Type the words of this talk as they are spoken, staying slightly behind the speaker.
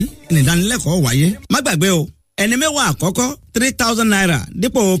nìdánilẹ́kọ̀ọ́ wáyé. má gbàgbé o ẹni mẹ́wàá àkọ́kọ́ 3,000 naira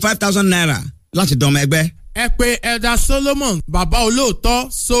dípò 5,000 naira láti dọmọ ẹgbẹ́. ẹ pè Elder Solomon bàbá olóòótọ́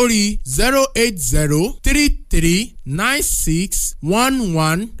sórí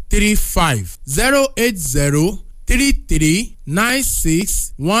 08033961135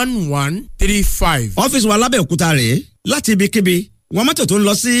 08033961135. ọ́fíìsì wa lábẹ́òkúta rèé láti ibikíbi wọ́n mọ́tò tó ń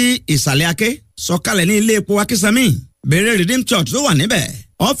lọ sí ìsàlẹ̀ Aké sọ̀kalẹ̀ ní ilé epo Akínsánmí béèrè Redeem Church tó wà níbẹ̀.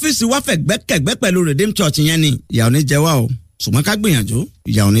 ọ́fíìsì wa fẹ̀ gbẹ́kẹ̀gbẹ́ pẹ̀lú Redeem Church yẹn ni ìyà ò ní jẹ wá o ṣùgbọ́n ká gbìyànjú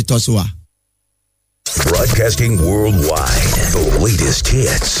ìyà ò ní tọ́ sí wa. Broadcasting worldwide, the latest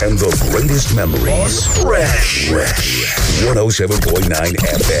hits and the greatest memories. Fresh 107.9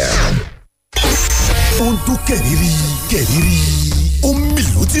 FM. Ó ń dún kẹ̀rìírí ó ń mì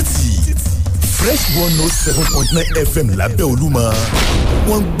lótìtì. Fresh 107.9 FM lábẹ́ Olúmọ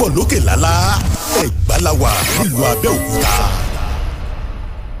wọ́n ń gbọ́ lókè lálá Ẹ̀gbá la wà nílùú Abẹ́òkúta.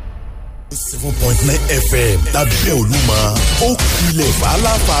 7.9 FM lábẹ́ Olúmọ ó kilẹ̀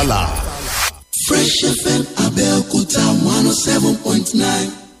fàlàfàlà. Fresh FM Abẹ́òkúta 107.9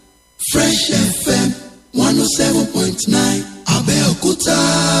 Fresh FM 107.9 Abẹ́òkúta.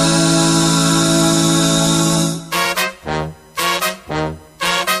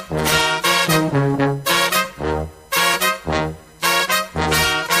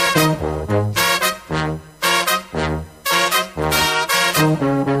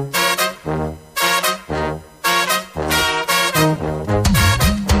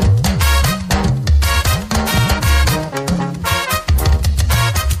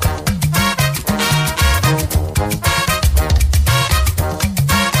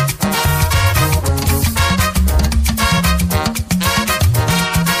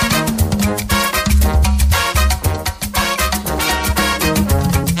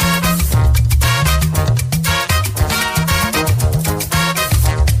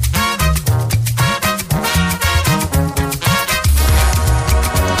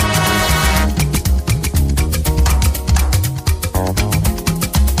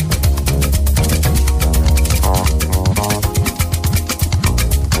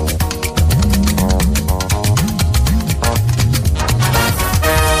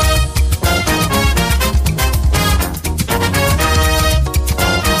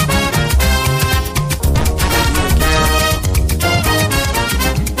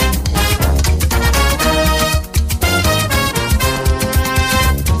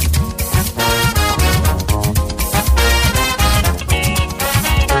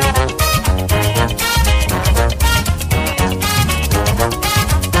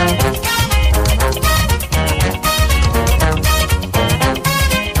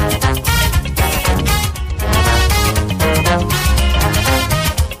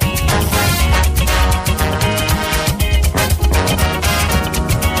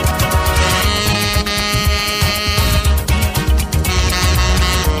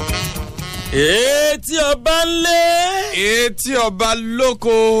 etí ọba ńlé etí ọba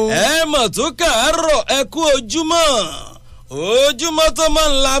lóko ẹ mọ̀ tó kàárọ̀ ẹ kú ojúmọ́ tó máa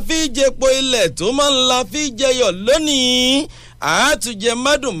ń la fi jẹpo ilẹ̀ tó máa ń la fi jẹyọ̀ lónìí àtúnjẹ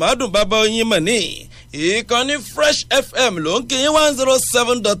mádùnmádùn bàbá oyin mọ̀ ní ìkànnì Fresh FM ló ń kíyìn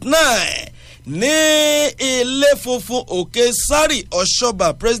 107.9 ní ilé funfun òkè sárì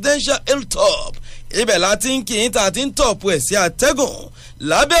ọ̀ṣọ́bà presidential hilltop ibẹ̀ láti ń kíyìn tá a ti ń tọ̀pù ẹ̀ sí àtẹ́gùn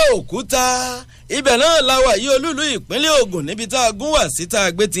lábẹ́ òkúta ibẹ̀ náà láwà yí olúlu ìpínlẹ̀ Ògùn níbi tá a gún wá sí tá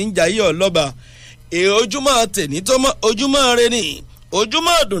a gbé ti ń jayé ọlọ́ba ojúmọ́ tèní tó mọ́ ojúmọ́ rẹ ni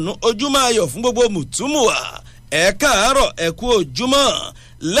ojúmọ́ dùnú ojúmọ́ ayọ̀ fún gbogbo mùtúmùwà ẹ káàárọ̀ ẹ kú ojúmọ́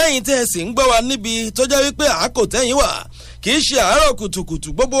lẹ́yìn tẹ́ ẹ sì ń gbọ́ wa níbi tó jẹ́ wípé àkótẹ́yìn wà kì í ṣe àárọ̀ kùtùkùtù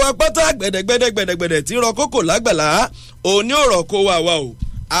gbogbo wa pátá gbẹ̀dẹ̀gbẹ̀dẹ̀gbẹ̀dẹ̀ tí rọ kókò lágbàlá òní ọ̀rọ̀ kó wa wà o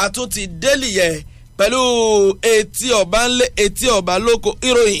àtúntì délì yẹ pẹ̀lú etí ọba ńlé etí ọba lóko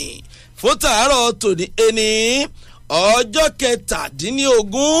ìròyìn fún tàárọ̀ tòní ẹni ọjọ́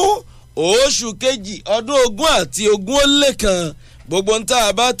 17 oṣù kejì ọdún 2021 gbogbo ń tá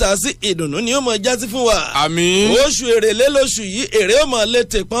a bá ta sí ìdùnnú ni ó mọ jásí fún wa. àmín. oṣù èrèlé lóṣù yìí èrè ó mọ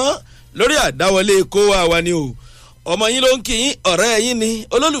létè pọ́n lórí àdáwọlé kó wa ni o. ọmọ yín ló ń kí yín ọ̀rẹ́ yín ni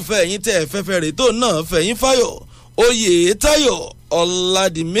olólùfẹ́ yín tẹ́ fẹ́fẹ́ rè tó náà fẹ̀yìn fáyọ̀ oyè táyọ̀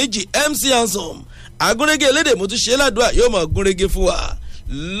ọ̀làdìmẹ́jì MC Ansom agúnrégé elédè mo tún ṣe ládùúgbà yóò mọ̀ gúnrégé fún wa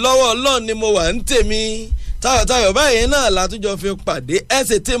lọ́wọ́ ọlọ́run ni mo wà ń tèmi táyọ̀ báyìí náà látújọ́ fi pàdé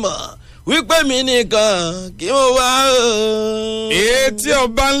ẹ̀sẹ̀ tèmọ̀ wípé mi nìkan kí mo wá o. etí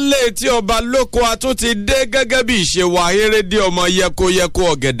ọba ńlé etí ọba lóko a tún ti dé gẹ́gẹ́ bí ìṣe wa eré dé ọmọ yẹkoyẹko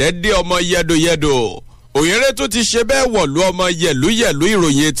ọ̀gẹ̀dẹ̀ dé ọmọ yẹdoyẹdo òyìnbó tún ti ṣe bẹ́ẹ̀ wọ̀lú ọmọ yẹ̀lúyẹ̀lú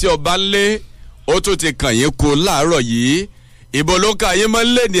ìròyìn etí ọba ńlé ó tún ti kàn yín kú láàárọ̀ yìí ibo ló ka yín mọ́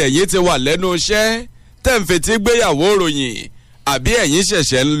lé ní ẹ̀yìn ti wà lẹ́nu iṣẹ́ tẹ̀ ń fetí gbéyàwó ròyìn àbí ẹ̀yìn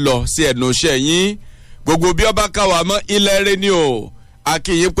ṣẹ̀ṣẹ̀ ń lọ sí ẹnu iṣẹ́ yín gbogbo bí ọba káwa mọ́ ilẹ̀ rẹ ni o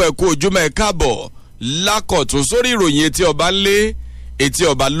akínyìn pẹ̀ kú ojúmọ́ ẹ̀ káàbọ̀ lákọ̀tún sórí ìròyìn etí ọba ńlé etí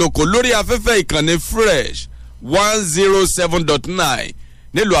ọba lóko lórí afẹ́fẹ́ ìkànnì fresh 107.9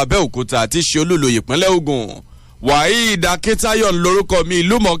 nílùú abẹ́òkúta àti ṣe olúlo ìpínlẹ̀ Ògùn Waheed Akíntayọ̀ lórúkọ mi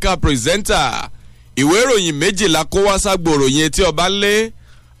ìlú mọ̀ọ́ká pírẹsẹ́ńtà ìwé ìròyìn méjìlá kó wá ságbó ròyìn etí ọba ńlé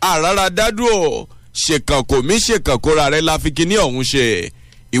àràrà dádúró ṣèkàn kò mí ṣèkàn kóra rẹ la fi kíní ọ̀hún ṣe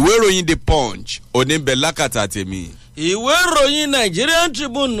ìwé ìròyìn The Punch oníbẹ̀ lákàtà tèmi. ìwé ìròyìn Nigerian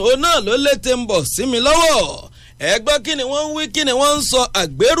Tribune òun náà ló létè ń bọ̀ sí mi lọ́wọ́ ẹgbẹ́ kí ni wọ́n ń wí kí ni wọ́n ń sọ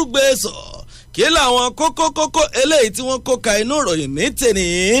àgbérùgbé sọ kí làwọn kókó eléyìí tí wọ́n kó ka inú ìròyìn ní tèní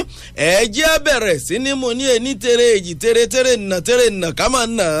ẹ̀jẹ̀ bẹ̀rẹ̀ sí ní mo ní ẹni tèrè èjì tèrè nà ká máa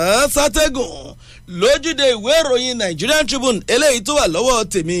nà á sátẹ́gùn lójúde ìwé ìròyìn Nigerian Tribune eléyìí tó wà lọ́wọ́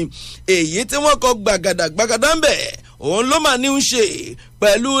tèmi èyí tí wọ́n kọ gbàgàdà ń bẹ̀ òun ló máa ní ń ṣe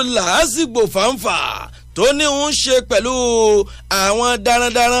pẹ̀lú làásìgbò fàǹfà tó ní ń ṣe pẹ̀lú àwọn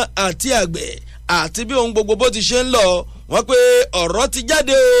darandaran àti àgbẹ̀ àti bí ohun gbogbo bó ti ṣe ń lọ wọ́n pé ọ̀rọ̀ ti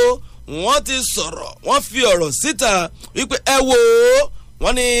jáde o wọ́n ti sọ̀rọ̀ wọ́n fi ọ̀rọ̀ síta wípé ẹ wò ó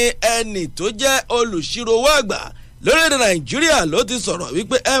wọ́n ní ẹnì tó jẹ́ olùṣirò owó àgbà lórílẹ̀‐èdè Nàìjíríà ló ti sọ̀rọ̀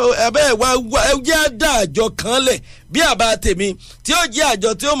wípé ẹbẹ́ ẹ jẹ́ àdá àjọ kan lẹ̀ bí àbá tèmi tí ó jẹ́ àjọ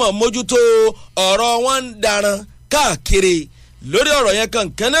tí ó mọ̀ mójútó ọ̀rọ̀ wọn ń daran káàkiri lórí ọ̀rọ̀ yẹn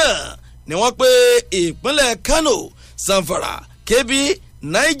kankan náà ni wọ́n pé ìpínlẹ̀ Kano Zamfara Kebbi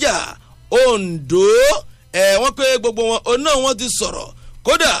Niger Ondo wọ́n pé gbogbo wọn náà wọ́n ti sọ̀rọ̀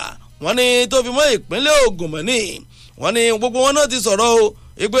kódà wọ́n ní tó fi mọ́ ìpínlẹ̀ Ògùn mọ́ ní wọ́n ní gbogbo wọn náà ti sọ̀rọ̀ o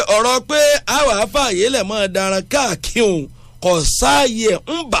ìpè ọ̀rọ̀ pé àwọn afáàyè lẹ̀ mọ́ daran káàkiri kò sáàyè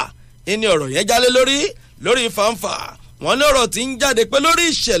ń bà ní ọ̀rọ̀ yẹn jálé lórí fanfa wọ́n ní ọ̀rọ̀ tí ń jáde pé lórí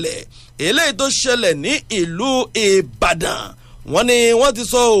ìṣẹ̀lẹ̀ eléyìí tó ṣẹlẹ̀ ní ìlú Ìbàdàn wọ́n ní wọ́n ti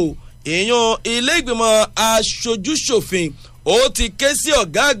sọ o èèyàn ilé ìgbìmọ̀ aṣojúṣòfin ó ti ké sí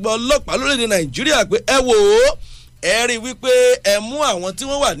ọ̀gá àgbà ọlọ́pàá lórílẹ̀‐èdè Nàìjíríà pé ẹ wò ó ẹ rí wípé ẹ mú àwọn tí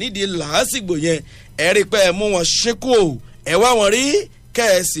wọ́n wà nídìí làásìgbò yẹn ẹ rí pé ẹ mú wọn ṣínkù o ẹ wá wọn rí kẹ́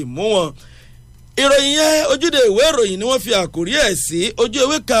ẹ sì mú wọn. ìròyìn yẹn ojúde ìwé ìròyìn ni wọ́n fi àkórí ẹ̀ sí ojú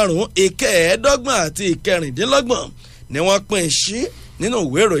ewé 5 ìkẹẹ̀ẹ́dọ́gbọ̀n àti ìkẹrìndínlọ́gbọ̀n ni wọ́n pín sí nínú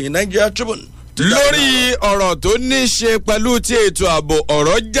ìwé ìròyìn Nigeria Tribune. lórí ọ̀rọ̀ tó ní í ṣe pẹ̀lú ti ètò ààbò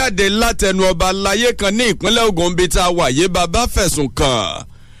ọ̀rọ̀ jáde látẹnu ọba aláyé kan ní ìpínlẹ̀ Ògùn bíi tá a wàyé bàbá fẹ̀sùn kàn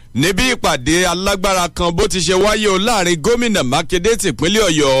níbi ìpàdé alágbára kan bó ti ṣe wáyé o láàrin gómìnà Mákindé tìpínlẹ̀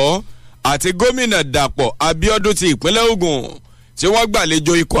Ọ̀yọ́ àti gómìnà Dàpọ̀ Abíọ́dún ti ìpínlẹ̀ Ògùn tí wọ́n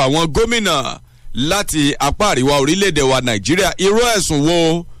gbàlejò ikọ̀ àwọn gómìnà láti apá àríwá orílẹ̀-èdè wa Nàìjíríà irú ẹ̀sùn wo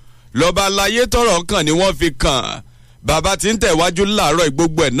lọ́ba aláyé tọ́rọ̀ kàn ni wọ́n fi kàn bàbá tí ń tẹ̀wájú láàárọ̀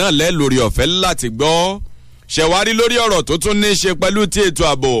gbogbo ẹ̀ náà lẹ́ lórí ọ̀fẹ́ láti gbọ́ ṣẹ̀wárí lórí ọ̀rọ̀ tó tún ní í ṣe pẹ̀lú ti ètò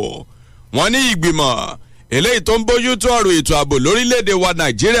ààbò wọ́n ní ìgbìmọ̀ eléyìí tó ń bójú tó ọ̀rọ̀ ètò ààbò lórílẹ̀‐èdè wa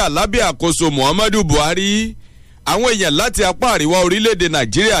Nàìjíríà lábẹ́ àkóso Muhammadu Buhari àwọn èèyàn láti apá àríwá orílẹ̀‐èdè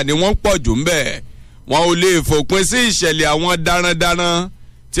Nàìjíríà ni wọ́n pọ̀ jù ń bẹ̀ wọn ò lè fòpin sí ìṣẹ̀lẹ̀ àwọn darandaran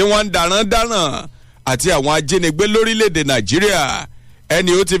tí wọ́n ń darandaran àti àwọn ajínigbé lórílẹ̀‐èdè Nàìjíríà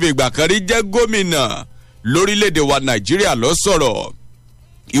ẹni ó ti fi ìgbà kan rí jẹ́ gómìnà lórílẹ̀‐èdè wa Nàìjíríà ló sọ̀rọ̀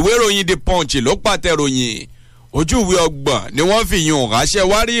ìwé ìròyìn The Punch ló pàtẹ ròyìn ojú ìwé 30 ni wọ́n fi yùn ránṣẹ́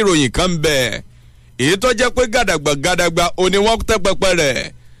wá rí ìròyìn kan bẹ́ẹ̀ èyí tó jẹ́ pé gàdàgbà ó ní wọ́n tẹ́ pẹpẹ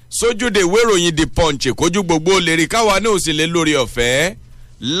rẹ̀ sójúde ìwé ìròyìn The Punch kójú gbogbo lè rí káwa náà sì lè lórí ọ̀fẹ́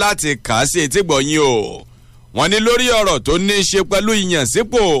láti kà á sí etí gbọ̀nyìn o wọ́n ní lórí ọ̀rọ̀ tó ní í ṣe pẹ̀lú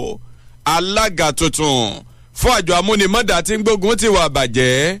ìyànsípò alága tuntun fún àjọ amúnimọ́dà tí ń gbógun ti wà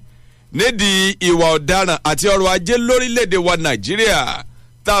bàjẹ́ nídìí ìwà ọ̀daràn àti ọrọ̀ ajé lórílẹ̀‐èdè wa Nàìjíríà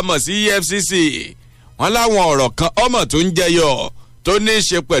tá a mọ̀ sí EFCC wọ́n láwọn ọ̀rọ̀ kan ọmọ tó ń jẹyọ tó ní í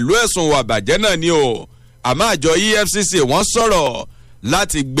ṣe pẹ̀lú ẹ̀sùn ìwà bàjẹ́ náà ni o àmọ́ àjọ EFCC wọ́n sọ̀rọ̀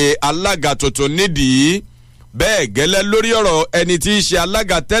láti gbé alága tuntun nídìí bẹ́ẹ̀ gẹ́lẹ́ lórí ọ̀rọ̀ ẹni tí í ṣe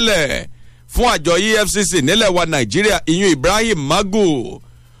alága tẹ́lẹ̀ fún àjọ EFCC nílẹ̀ wa Nàìjíríà ìyún Ibrahim Magu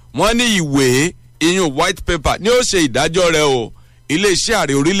wọ́n ní ìwé ìyún white paper ni ó ṣe ìdájọ́ rẹ̀ o iléeṣẹ́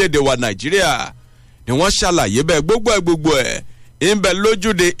ààrẹ orílẹ̀-èdè wa Nàìjíríà ni wọ́n ṣàlàyé bẹ́ẹ̀ gbogbo ẹ̀ ń bẹ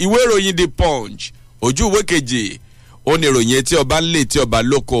lójúde ìwé ìròyìn The Punch ojú ìwé 2 ó ní ìròyìn etí ọba ń lé etí ọba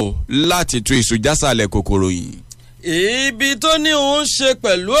lóko láti tú iṣu jásàlẹ̀ kòkòrò yìí. ibi tó ní òun ṣe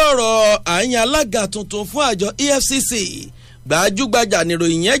pẹ̀lú ọ̀rọ̀ àyàn alága tuntun fún àjọ EFCC gbajúgbajà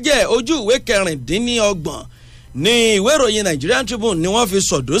níròyìn yẹn jẹ́ ojú ìwé 26 ní ìwé ìròyìn Nigerian Tribune ni wọ́n fi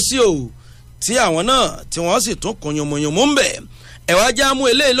sọ̀dọ́ sí o tí àwọn náà tí wọ́n sì tún kun yùmùyùmù ń bẹ̀ ẹ̀wá já mú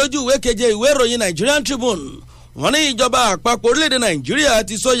eléyìí lójú ìwé 7 ìwé ìròyìn Nigerian Tribune wọ́n ní ìjọba àpapọ̀ orílẹ̀-èdè nàìjíríà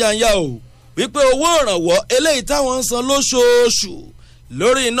ti sọ yanya o wípé owó ìrànwọ́ eléyìí táwọn ń san lóṣooṣù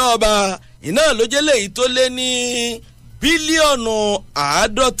lórí iná ọba iná ló jẹ́ léyìí tó lé ní bílíọ̀nù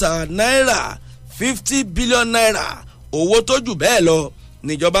 50 náírà 50 billion naira owó tó jù bẹ́ẹ̀ lọ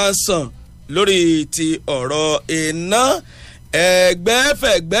níjọba ń san lórí ti ọ̀rọ̀ iná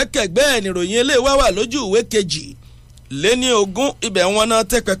ẹgbẹ́fẹ̀gbẹ́kẹ̀gbẹ́ níròyìn eléyìí wá wà lójú ìwé kejì lé ní 20 ibẹ̀ wọn náà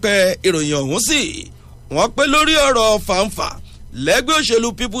tẹ́ pẹpẹ ìròyìn ọ̀hún sí wọ́n pé lórí ọ̀rọ̀ fàǹfà lẹ́gbẹ́ òṣèlú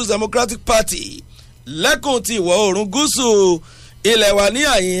People's Democratic Party lẹ́kùn ti ìwọ̀ oòrùn gúúsù ilẹ̀ wa ní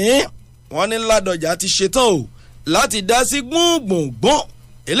àyín wọ́n ní Ládọjà ti ṣetán o láti dá sí gbùngbùngbùn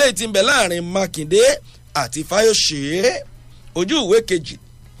eléyìí tí ń bẹ láàrin Mákindé àti Fáyọ̀ṣe ojú ìwé kejì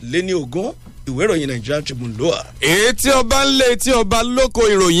lé ní 20 ìwé ìròyìn Nigerian Tribune ló wà. ètí ọba ń lé etí ọba lóko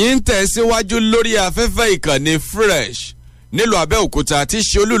ìròyìn ń tẹ̀ síwájú lórí afẹ́fẹ́ ìkànnì Fresh nílùú Abẹ́òkúta tí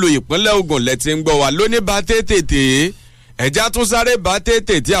ṣe olúlu ìpínlẹ̀ Ògùn lẹ́tí ń gbọ́ wá lóní bá tètè ẹ̀já tún sáré bá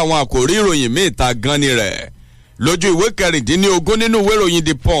tètè tí àwọn àkòrí ìròyìn míì ta gan ni rẹ̀ lójú ìwé 16 nínú ìwé ìròyìn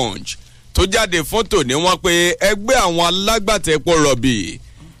The Punch tó jáde fún tòní wọ́n pé ẹgbẹ́ àwọn alágbàtà epo rọ̀bì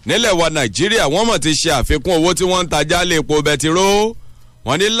nílẹ̀ wa Nàìjíríà wọ́n mọ̀ ti ṣe àfikún owó tí wọ́n ń tajà lé epo bẹtiró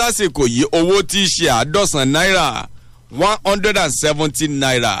wọ́n ní lásìkò yìí owó tí í ṣe 100 náírà 170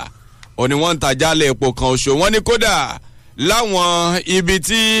 náírà ó ní wọ́n ń tajà lé epo kan oṣù wọ́n ní kódà láwọn ibi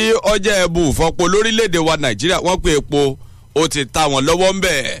tí ọjà ẹbù fọpo lórílẹ̀‐èdè wa Nàìjíríà wọ́n pé epo ó ti ta wọn lọ́wọ́ ń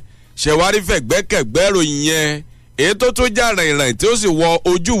bẹ̀ ṣẹ̀wárí fẹ̀gbẹ́kẹ̀gbẹ́ ròyìn yẹn èyí tó tó já rìnrìn tí ó sì wọ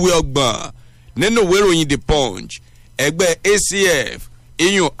ojúwe 30 nínú ìwé ìròyìn The Punch ẹgbẹ́ ACF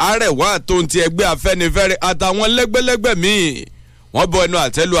iyùn Arẹwà tó ń ti ẹgbẹ́ Afẹ́nifẹ́re àtàwọn lẹ́gbẹ́lẹ́gbẹ́ míì wọ́n bọ ẹnu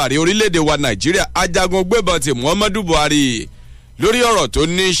àtẹ́lu ààrẹ orílẹ̀-èdè wa Nàìjíríà ajagun gbébọn ti Muhammadu Buhari lórí ọ̀rọ̀ tó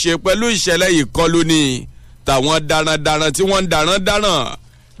ní í ṣe pẹ̀lú ìṣẹ̀lẹ̀ ìkọlù ni tàwọn darandaran tí wọ́n ń darandaran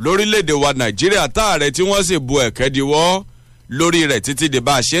lórílẹ̀-èdè wa Nàìjíríà táàrẹ tí wọ́n sì bu ẹ̀kẹ́ diwọ́ lórí rẹ̀ títí di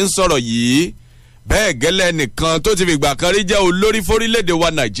bá a ṣe ń sọ̀rọ̀ yìí bẹ́ẹ̀ gẹ́lẹ́ nìkan tó ti fìgbà kan rí jẹ́ olórí fórílẹ̀-èdè wa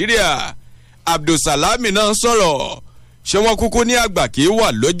Nàìjíríà Abdulsalami náà sọ̀rọ̀ ṣé wọ́n kúkú ní àgbà kì í wà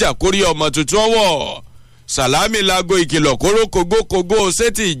lójà kórí ọmọ tuntun ọwọ́ Salami lago ìkìlọ̀ kóró kogókogó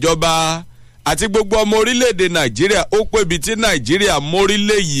sétí ìjọba àti gbogbo ọmọ orílẹ̀-èdè Nàìjíríà ó pébi tí Nàìjíríà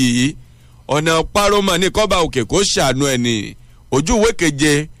mórílẹ̀ yìí ọ̀nà párọ́mọ ní kọ́ba òkè kó ṣàánú ẹni ojú ìwé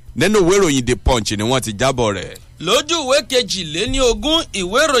 7 nínú ìwé ìròyìn The Punch ni wọ́n ti jábọ̀ rẹ̀. lójú ìwé 22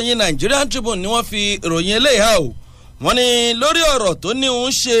 ìwé ìròyìn Nigerian Tribune ni wọ́n fi ìròyìn eléyà o wọ́n ní lórí ọ̀rọ̀ tó ní ń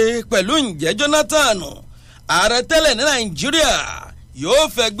ṣe pẹ̀lú ǹjẹ́ Jonathan ààrẹ tẹ́lẹ̀ ní Nàìjíríà yóò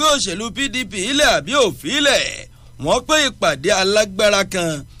fẹ́ gbé òṣèlú PDP ilẹ̀ àbí òfin ilẹ̀ wọ́n pé ìpàdé alágbára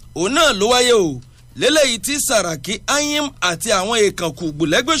kan òun náà ló wáyé o lélẹ́yìí tí Sàràkí Ayim àti àwọn èèkàn kùgbù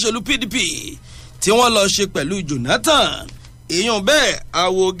lẹ́gbẹ́ òṣèlú PDP tí wọ́n lọ ṣe pẹ̀lú Jonathan èèyàn bẹ́ẹ̀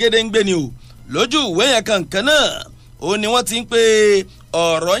àwò gédéǹgbé ni o lójú ìwé yẹn kankan náà ó ní wọ́n ti ń pè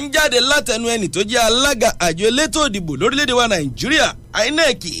ọ̀rọ̀ ń jáde látẹnu ẹni tó jẹ́ alága àjọ elétò ìdìbò lórílẹ̀‐èdè wa Nàìjíríà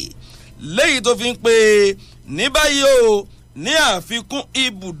INEC léyìí tó fi ń pè ní báyìí o ní àfikún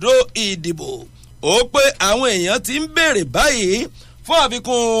ibùdó ìdìbò ó pé àwọn èèyàn ti ń béèrè báyìí fún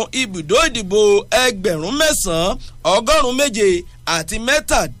àfikún ibùdó ìdìbò 9,777 àti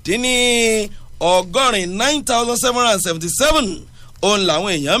 9777 òun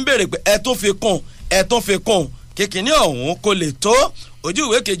làwọn èèyàn ń béèrè pé ẹ tún fi kún kékeré ọ̀hún kò lè tó ojú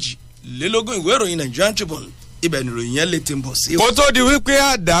ìwé 22 ìwé ìròyìn Nigerian Tribune ibẹ̀ nìròyìn yẹn lè ti ń bọ̀ sí. kó tó di wípé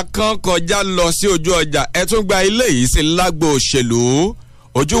àdá kan kọjá lọ sí ojú ọjà ẹ tún gba ilé yìí sí lágbo òṣèlú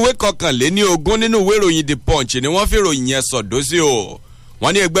ojú ìwé 21 nínú ìwé ìròyìn The Punch ni wọ́n fi ròyìn yẹn sọ̀dọ́ sí o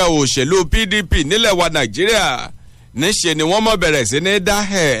wọ́n ní ẹgbẹ́ òṣèlú PDP nílẹ̀ wa Nàìjíríà níṣe ni wọ́n mọ̀ bẹ̀rẹ̀ sí ní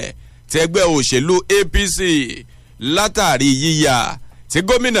dáhẹ̀ tí ẹgbẹ́ òṣèlú APC látàrí yíya tí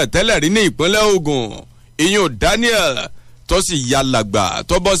gómìnà tẹ́lẹ̀ rí ní ìpínlẹ̀ Ògùn iyùn Daniel tó sì ya làgbà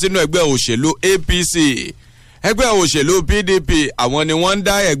tó bọ́ sínú ẹgbẹ́ òṣèlú APC ẹgbẹ́ òṣèlú PDP àwọn ni wọ́n ń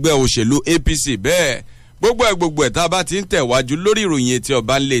dá ẹgbẹ́ òṣèlú APC bẹ́ẹ̀ gbogbo ẹ̀ tá a bá ti ń tẹ̀wájú lórí ìròyìn etí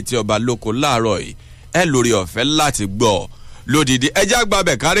ọba ńlẹ̀ etí ọba lóko láàárọ̀ yìí ẹ lórí ọ̀fẹ́ láti gbọ́ lódìdí ẹjẹ́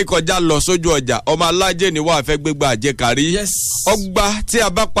àgbàbẹ̀ kárí kọjá lọ sójú ọjà ọmọ alájẹ ni wàá fẹ́ gbégbá ajé kárí ọgbà tí a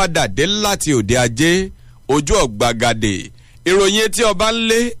bá padà dé láti òde ajé ojú ọ̀gbagadè ìròyìn etí ọba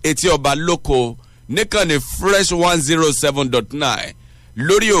ńlẹ̀ etí ọba lóko níkànnì Fresh 107.9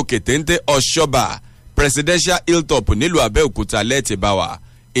 lórí òkè téńté ọ̀ṣọ́bà presidential hilltop nílùú Abẹ́òkúta lẹ́ẹ̀tì bá wa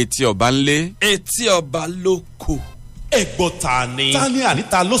etí ọba ńlẹ̀ etí ọba lóko ẹ̀gbọ́n ta ni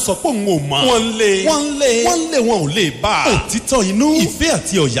àníta ló sọ pé òun ò mọ̀. wọ́n lé wọn ò lè bá. òtítọ́ inú ìfẹ́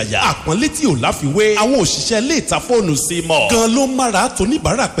àti ọ̀yàyà àpọ́nlé tí ò láfiwé. àwọn òṣìṣẹ́ ilé ìta fóònù sí mọ̀. gan ló mára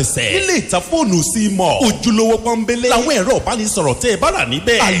tóníbàárà pẹ̀sẹ̀. nílé ìta fóònù sí mọ̀. ojúlówó pọ́nbélé. làwọn ẹ̀rọ ìbánisọ̀rọ̀ tẹ́ ẹ bá rà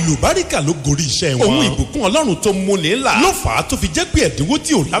níbẹ̀. àlùbáríkà ló gorí iṣẹ́ wọn. òun ìbùkún ọlọ́run tó múni là. ló fà á tó fi jẹ́ pé ẹ̀dínwó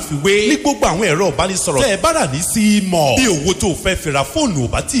tí ò láfiwé. ní gbogbo àwọn ẹ̀rọ ìbánisọ̀rọ̀ tẹ́ ẹ bá rà ní sí mọ̀. bí owó tó fẹ́ fira fóònù ò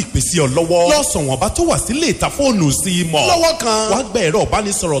bá tí ì pèsè ọ lọ́wọ́. lọ́sàn wọn bá tó wà sílé ìta fóònù sí mọ̀. lọ́wọ́ kan wàá gba ẹ̀rọ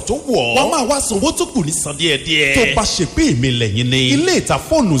ìbánisọ̀rọ̀ tó wù ọ́. wọ́n máa wá sanwó tó kù ní san díẹ̀díẹ̀. tó bá ṣe pé èmi lẹ́yìn ni. ilé ìta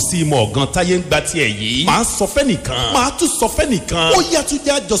fóònù sí mọ̀ ọ̀gán táyé ń gba tiẹ̀ yìí. máa sọ fẹ́nìkan. máa tún sọ fẹ́nìkan. ó yá tún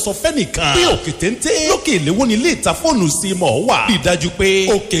já jọ sọ fẹ́nìkan. bí òkè téńté lókè ìléwó ni ilé ìta fóònù sí mọ̀ wà. bí dájú pé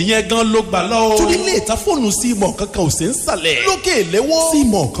òkè yẹn gan ló gbà lọ. torí ilé ìta fóònù sí mọ̀ kankan ò sí ń sàlẹ̀. lókè ìléwó sí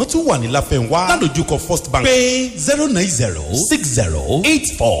mọ̀ kan tún wà ní láfẹ̀wá. lálójúkọ First Bank. pé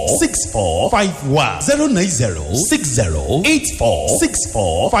 09060846451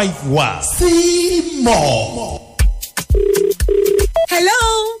 09060846451 sí mọ̀. Hello,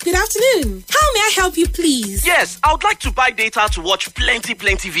 good afternoon. How may I help you, please? Yes, I would like to buy data to watch plenty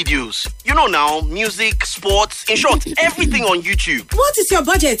videos. You know now, music, sports, in short, everything on YouTube. What is your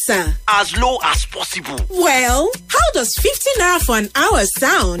budget, sir? As low as possible. Well, how does 50 naira for an hour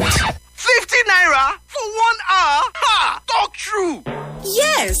sound? 50 naira for 1 hour? Ha! Talk true!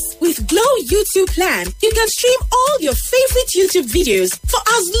 Yes, with Glow YouTube plan, you can stream all your favorite YouTube videos for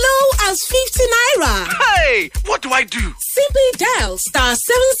as low as 50 naira. Hey, what do I do? Simply dial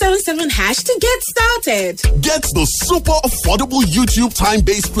 *777# to get started. Get the super affordable YouTube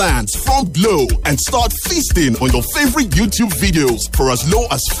time-based plans from Glow and start feasting on your favorite YouTube videos for as low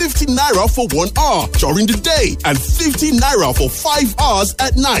as 50 naira for 1 hour during the day and 50 naira for 5 hours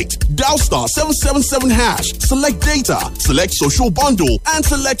at night. Dial *777#, select data, select social bundle, and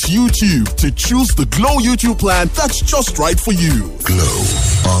select YouTube to choose the Glow YouTube plan that's just right for you. Glow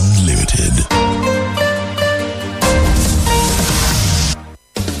Unlimited.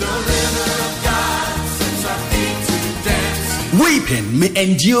 Weeping may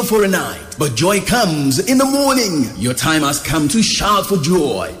endure for a night, but joy comes in the morning. Your time has come to shout for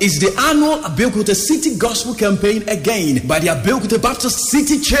joy. It's the annual Abeokuta City Gospel Campaign again by the Abeokuta Baptist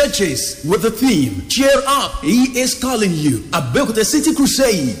City Churches with the theme, Cheer Up, He is Calling You. Abeokuta City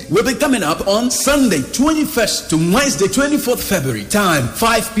Crusade will be coming up on Sunday 21st to Wednesday 24th February. Time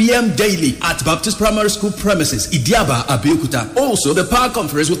 5 p.m. daily at Baptist Primary School premises, Idiaba, Abeokuta. Also, the power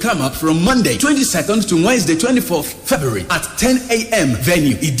conference will come up from Monday 22nd to Wednesday 24th February at 10 a.m.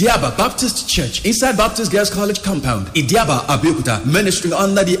 Venue, Idiaba Baptist Church, inside Baptist Girls College compound, Idiaba, Abeokuta, ministering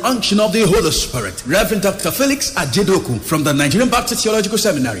under the unction of the Holy Spirit. Reverend Dr. Felix Ajedoku from the Nigerian Baptist Theological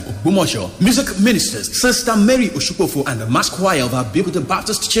Seminary, Ogbomoso. Music ministers, Sister Mary Oshukofo and the Mass Choir of Abeokuta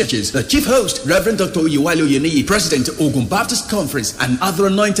Baptist Churches. The chief host, Reverend Dr. Oyewale Oyeniyi, President, Ogun Baptist Conference, and other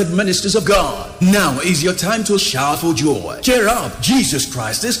anointed ministers of God. Now is your time to shout for joy. Cheer up, Jesus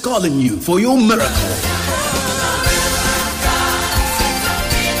Christ is calling you for your miracle.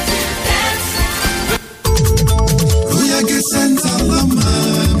 Center lama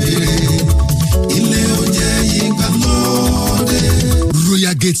bere ilé oúnjẹ ìgbàlódé.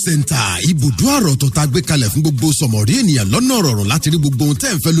 Royal Gate Center ibùdó àrò tó ta gbé kalẹ̀ fún gbogbo sọmọrí ènìyàn lọ́nà ọ̀rọ̀rùn láti rí gbogbo ohun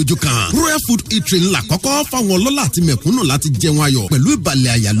tẹ́ ń fẹ́ lójú kan. Royal Food Eatery ńlá kọ́kọ́ fáwọn ọlọ́lá àti mẹ̀kúnnù láti jẹun ayọ̀ pẹ̀lú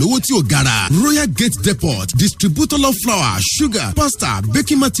ìbàlẹ̀ àyà lówó tí ò gara. Royal Gate Depot, distributor of flour, sugar, pasta,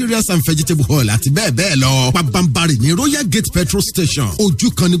 baking materials and vegetable oil àti bẹ́ẹ̀ bẹ́ẹ̀ lọ. Pabambari ní Royal Gate Petrol Station. Ojú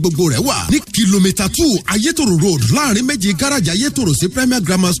kan ní gbogbo rẹ̀ wà ní kìlómítà 2 Ayétòrò Road láàrin méjì gáràjì Ayétòrò sí Premier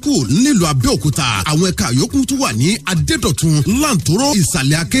Grammar School nílùú Abẹ́òkúta. Àwọn ẹ̀ka yòókù tún wà ní Adédọ̀tun, Lantoro,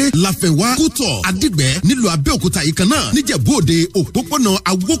 Ìsàlẹ̀ Aké, Láfẹ̀wá, Kútọ̀, Adígbẹ́ nílùú Abẹ́òkúta yìí kan náà. Níjẹ̀bú Òde, òpópónà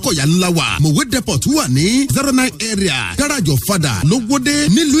Awókọ̀yà ńlá wà. Mòwe Depot wà ní 09 area. Gáràjì Ọ̀fadà Lówódé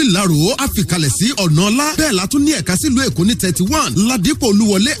nílùú Ìlaró àfikàlẹ̀ sí ọ̀nà ọlá. Bẹ́ẹ̀ la tún ní ẹ̀ka sílùú Èkó ní 31 Ládìpọ̀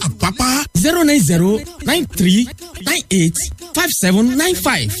Olúwọlé Àpápá.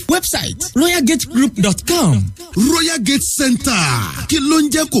 09093385795. Website royalgategroup.com. Royal Gate Center kí ló ń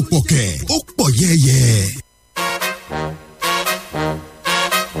jẹ́ kó pọ̀ kẹ̀ ó pọ̀ yẹ́yẹ́.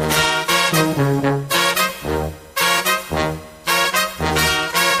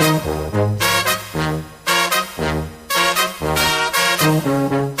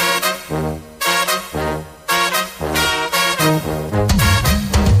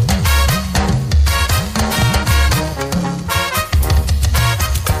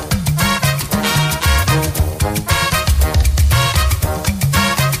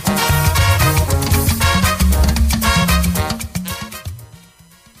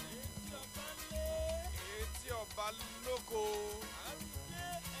 Balóko.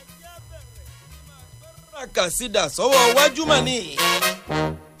 kàsídà sọ́wọ́ wájú mà ní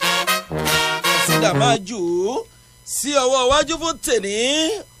kàsídà máa jù ú sí ọwọ́ wájú fún tèní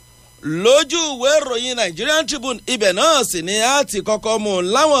lójú ìwé ìròyìn Nigerian Tribune ibẹ̀ náà sì ni a ti kọ́kọ́ mú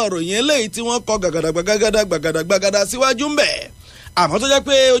láwọn ìròyìn eléyìí tí wọ́n kọ gbàgàdàgbàgàdà síwájú ń bẹ̀ àmọ́ tó jẹ́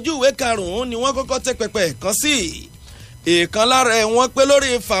pé ojú ìwé karùn-ún ni wọ́n kọ́kọ́ tẹ́ pẹpẹ kan sí ìkan lára ẹ̀ wọ́n pé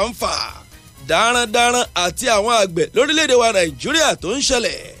lórí fàǹfà darandaran àti àwọn àgbẹ̀ lórílẹ̀‐èdè wa Nàìjíríà tó ń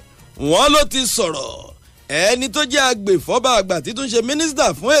ṣẹlẹ̀ wọ́n ló ti sọ̀rọ̀ ẹni tó jẹ́ agbèfọ́ba àgbà títún ṣe mínísítà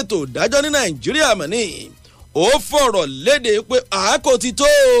fún ètò ìdájọ́ ní Nàìjíríà mọ̀ ní ó fọ̀rọ̀ léde pé àákò ti tó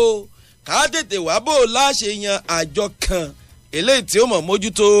ká tètè wá bò láṣẹ yan àjọ kan eléyìí tí ó mọ̀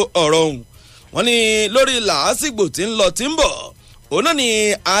mójútó ọ̀rọ̀ ọ̀hún wọ́n ní lórí làásìgbò tí ń lọ tí ń bọ̀ òun náà ni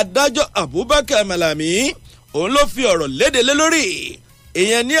adájọ́ Abubakar Malami òun ló fi ọ̀rọ̀ léde lé lórí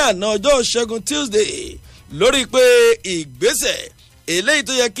ìyẹn ní àná ọjọ́ Ṣẹ́gun Tuesday lórí pé ìgbésẹ̀ eléyìí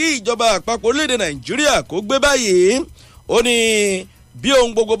tó yẹ kí ìjọba àpapọ̀ orílẹ̀-èdè Nàìjíríà kó gbé báyìí ó ní bí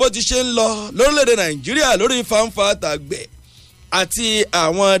ohun gbogbo bó ti ṣe ń lọ lórílẹ̀-èdè Nàìjíríà lórí fanfa tàgbẹ̀ àti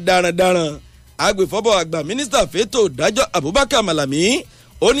àwọn darandaran agbèfọ́bọ̀ àgbà mínísítà fẹ́tò ìdájọ́ Abubakar Malami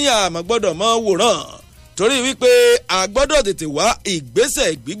ó ní àmọ́ gbọ́dọ̀ mọ́ wòran torí wípé a gbọ́dọ̀ tètè wá ìgbésẹ̀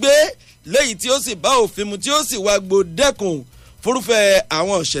gbígbé léyìí tí ó sì bá òfin mu tí ó sì wá gbòdẹ́kùn fúrúfẹ́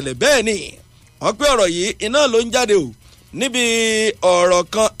àwọn ìṣẹ̀lẹ̀ bẹ́ẹ̀ ni wọ́n pé ọ̀rọ̀ yìí iná ló ń jáde o níbi ọ̀rọ̀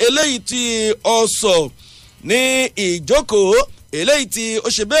kan eléyìí tí ó sọ ní ìjókòó eléyìí tí ó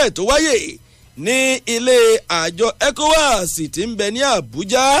ṣe bẹ́ẹ̀ tó wáyé ní ilé àjọ ECOWAS tí ń bẹ ní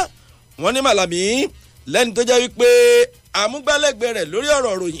Àbújá wọ́n ní Malami lẹ́ni tó jẹ́ wípé amúgbálẹ́gbẹ̀ẹ́ rẹ̀ lórí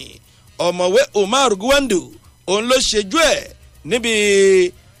ọ̀rọ̀ ròyìn ọ̀mọ̀wé Umar Gwandu òun ló ṣejú ẹ̀ níbi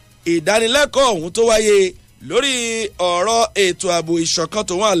ìdánilẹ́kọ̀ọ́ ọ̀hún tó wáyé lórí ọ̀rọ̀ ètò ààbò ìṣọ̀kan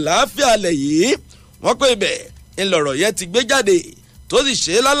tòun àlàáfíà alẹ̀ yìí wọ́n pé ibẹ̀ ńlọrọ̀ yẹn ti gbé jáde tó sì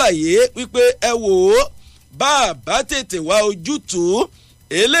ṣe lálàyé wípé ẹ wò ó bá a bá tètè wá ojútùú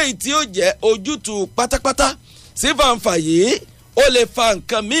eléyìí tí ó jẹ́ ojútùú pátápátá sí fàǹfà yìí ó lè fa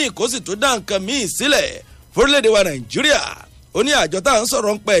nǹkan míì kó sì tó dá nǹkan míì sílẹ̀ fórílẹ̀-èdè wa Nàìjíríà ó ní àjọ tá à ń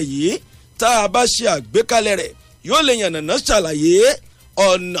sọ̀rọ̀ ń pẹ́ yìí tá a bá ṣe àgbékalẹ̀ rẹ̀ yóò lè yànnàná ṣàlàyé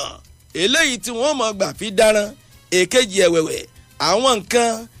ọ̀nà eléyìí tí wọ́n mọ̀ gbà fi dáran èkejì ẹ̀wẹ̀wẹ̀ àwọn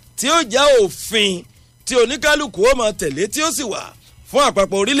nǹkan tí ó jẹ́ òfin tí oníkálukú ó mọ̀ tẹ̀lé tí ó sì wà fún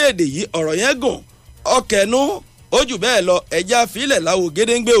àpapọ̀ orílẹ̀-èdè yìí ọ̀rọ̀ yẹn gùn ọkẹ̀nu ó jù bẹ́ẹ̀ lọ ẹja fílẹ̀ láwo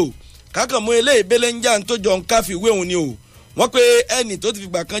gédéǹgbé o kákan mú eléyìí bẹ́lẹ̀ ń jà ń tó jọ ń káfí wéhun ni o wọ́n pé ẹnì tó ti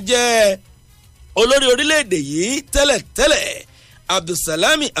fìgbà kan jẹ́ olórí orílẹ̀-èdè yìí tẹ́lẹ̀tẹ́lẹ̀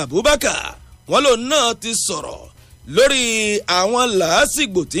Abdulsalami Abubakar wọ́n lòun náà ti sọ̀rọ̀ lórí àwọn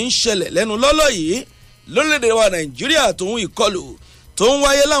làásìgbò tí ń ṣẹlẹ̀ lẹ́nu lọ́lọ́ yìí lórílẹ̀-èdè wa Nàìjíríà tòun ìkọlù tó ń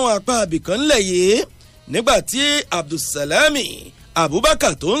wáyé láwọn apá àbìkan ńlẹ̀ yìí nígbàtí Abdulsalami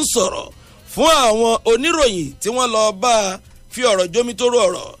Abubakar tó ń sọ̀rọ̀ fún àwọn oníròyìn tí wọ́n lọ bá fi ọ̀rọ̀ jómitóró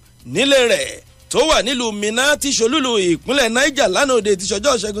ọ̀rọ̀ nílé rẹ̀ tó wà nílùú Minna tí ṣolúlu ìpínlẹ̀ Niger lánàá òde tí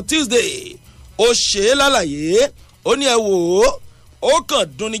ṣọjọ́ Ṣẹ́gun Tuesday ó ṣe é lálàyé ó ní ẹ wò ó kàn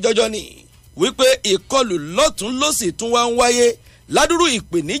dùn ní jọjọ ni wípé ìkọlù lọ́tún lósì tún wá ń wáyé ládùrú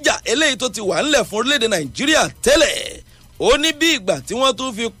ìpèníjà eléyìí tó ti wà ńlẹ̀ fún orílẹ̀-èdè Nàìjíríà tẹ́lẹ̀ ó ní bí ìgbà tí wọ́n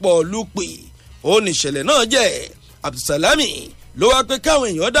tún fi pọ̀ lùpì ó ní ìṣẹ̀lẹ̀ náà jẹ́ Abdulsalami ló wá pé káwọn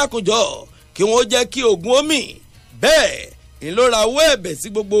èèyàn dákunjọ kí wọ́n jẹ́ kí ogun omi bẹ́ẹ̀ ìlórawọ́ ẹ̀bẹ̀ sí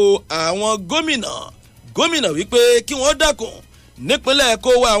gbogbo àwọn gómìnà wípé kí wọ́n dákun nípínlẹ̀ kó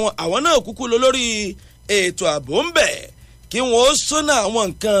wá àwọn náà kúkú lọ lórí ètò ààbò ń bẹ̀ kí wọ́n sọ́nà àwọn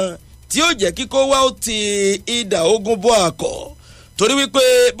nǹkan tí ó jẹ́ kíkó wá ó ti ìdà ogun bọ́ àkọ́ torí wípé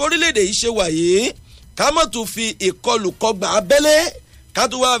bórílẹ̀-èdè yìí ṣe wà yìí ká mọ̀ tún fi ìkọlù kọgbà abẹ́lé ká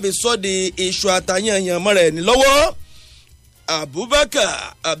tún wá fi sọ́ di iṣu àtàyànyàn mọ́ra ẹni lọ́wọ́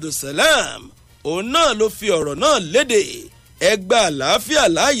Abubakar Abdulsalam òun náà ló fi ọ̀rọ̀ náà léde ẹgbẹ́ àlàáfíà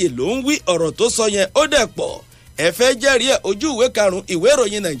láàyè ló ń wí ọ̀rọ̀ tó sọ yẹn ó dẹ̀ pọ̀ ẹ fẹ́ jẹ́rìí ẹ̀ ojú ìwé karùn-ún ìwé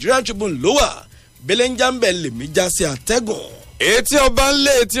ìròyìn Nigerian Tribune ló wà belenjambẹ lèmi já sí àtẹ́gùn. etí ọba ń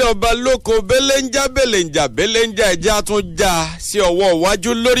lé etí ọba lóko belenja belenja ẹja tún já sí ọwọ́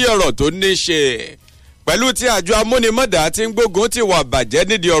iwájú lórí ọ̀rọ̀ tó ní ṣe pẹ̀lú tí àjọ amúnimọ̀dá ti ń gbógun ti wà bàjẹ́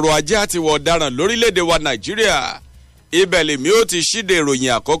nídìí ọrọ̀ ajé àti wọ̀ ọ̀daràn lórílẹ̀‐èdè wa Nàìjíríà ibẹ̀ lèmi ó ti ṣíde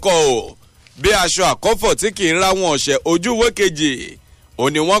ìròyìn àkọ́kọ́ o bí aṣọ àkọ́fọ̀ tí kì í ra wọn ọ̀sẹ̀ ojú ìwé kejì ò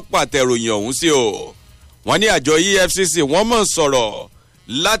ní wọ́n pàtẹ ìròyìn ọ̀hún sí o wọ́n ní àjọ EFCC wọ́n mọ̀ sọ̀rọ̀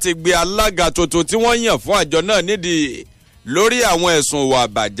láti gbé alága tuntun tí wọ́n yàn fún àjọ náà nídìí lórí àwọn ẹ̀sùn ìwà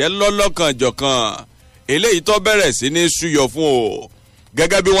àbàjẹ́ lọ́lọ́kanjọ̀kan eléyìí tó bẹ̀rẹ̀ sí ní ṣúyọ fún o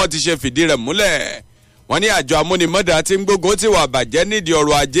gẹ́gẹ́ bí wọ́n ti ṣe fìdí rẹ̀ múlẹ̀ wọ́n ní àjọ amúnimọ̀dá tí ń gbógun ti wà àbàjẹ́ nídìí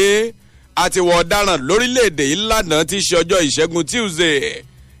ọrọ̀ ajé àti wọ̀ ọ̀daràn lórílẹ̀‐èdè yìí lánàá tí í ṣe ọjọ́ ìṣẹ́gun Tuesday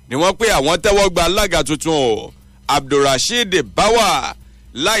ni wọ́n pé àwọn tẹ́wọ́ gba alága tuntun o Abdulrasheed Bawa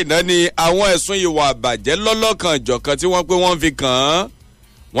láìná ni àwọn ẹ̀sùn ìwà àbàjẹ́ lọ́lọ́kan ìjọ̀kan tí wọ́n pé wọ́n fi kàn án.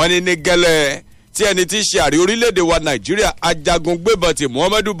 wọ́n ní gẹ́lẹ́ tí ẹni tí í ṣe ààrẹ orílẹ̀-èdè wa Nàìjíríà ajagun gbébọn ti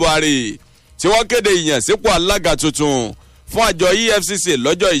Muhammadu Buhari tí wọ́n kéde ìyànsípò alága tuntun fún àjọ EFCC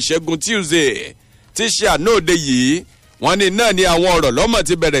lọ́jọ́ ìṣẹ́gun Tuesday tí ṣe àná òde yìí. wọ́n ní náà ni àwọn ọ̀rọ̀ lọ́mọ̀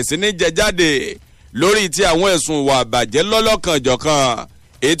ti bẹ̀rẹ̀ sí ní jẹ jáde lórí ti àwọn ẹ̀sùn ìwà àbàjẹ́ lọ́lọ́kan ìjọ̀kan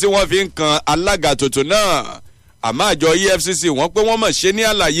èyí tí wọ́n fi ń kan alága tuntun náà. àmọ́ àjọ EFCC wọ́n pé wọ́n mọ̀ ṣe ní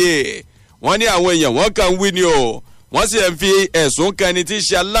àlàyé wọ́n ní àwọn èèyàn wọ́n kàn ń wí ni o wọ́n sì ń fi ẹ̀sùn kan ẹni tí í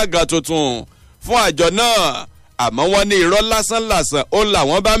ṣe alága tuntun fún àjọ náà. àmọ́ wọ́n ní irọ́ lásánlàsàn ó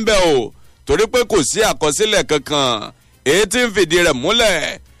làwọn bá ń bẹ̀ o torí pé kò sí àkọsílẹ̀ kankan èyí tí ń fìdí rẹ̀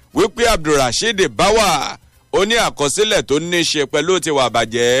múlẹ̀ wípé Abdulrasheed Bawa ó ní àkọsílẹ̀ tó ní í ṣe pẹ̀lú tiwa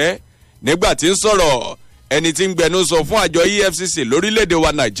àbàjẹ́. nígbà tí ń sọ̀rọ̀ ẹni tí ń gbẹnu sọ fún àjọ EFCC lórílẹ̀‐èdè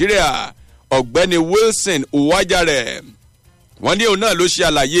wa Nàìjíríà ọ̀gbẹ́ni Wilson Uwajare wọ́n ní òun náà ló ṣe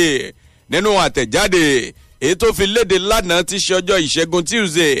àlàyé nínú àtẹ̀jáde èyí tó fi léde lánàá tí ṣe ọjọ́ ìṣẹ́gun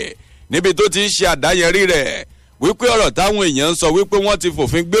Tuesday níbi tó ti ń ṣe àdáyẹrí rẹ̀ wípé ọ̀rọ̀ táwọn èèyàn ń sọ wípé wọ́n ti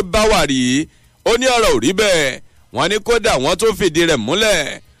fòfin gbé Bawa rí ó ní ọ̀rọ̀ ò rí bẹ́ẹ̀. wọ́n ní kódà wọ́n tó fìdí rẹ̀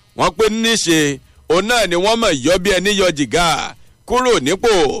múlẹ̀ wọ́n pé níṣe òun náà ni wọ́n mọ̀ yọ bí ẹni yọ jìgá kúrò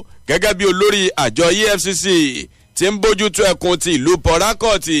nípò gẹ́gẹ́ bí olórí àjọ EFCC tí ń bójútó ẹkùn ti ìlú Port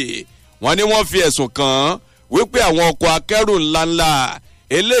Harcourt. wọ́n ní wọ́n fi ẹ̀sùn kàn wípé àwọn ọkọ̀ akẹ́rù ńláńlá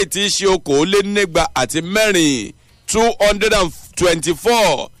eléyìí tí í ṣe okòólénígba àti mẹ́rin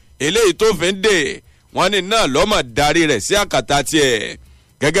 224 eléyìí tó fi ń dè wọ́n ní náà lọ́mọ̀ darí rẹ̀ sí àkàtà tiẹ̀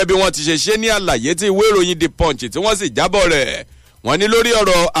gẹ́gẹ́ bí wọ́n ti ṣe ní àlàyé tí ìwé ìròyìn The Punch tí wọ́n sì jábọ̀ rẹ̀. wọ́n ní lórí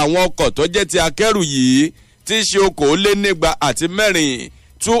ọ̀rọ̀ àwọn ọkọ̀ tó jẹ́ ti akẹ́rù yìí tí í ṣe okòólénígba àti mẹ́rin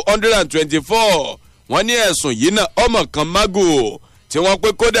 224 wọ́n ní ẹ̀sùn yìí náà ọmọ kan mágò tí wọ́n pé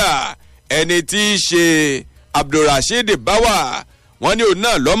kódà ẹni tí í ṣe Abdulrasheed Bawa wọ́n ní òun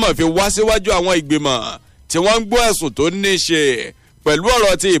náà lọ́mọ̀ fi wá síwájú àwọn ìgbìmọ̀ tí wọ́n ń gbọ́ ẹ̀sùn tó ní í ṣe pẹ̀lú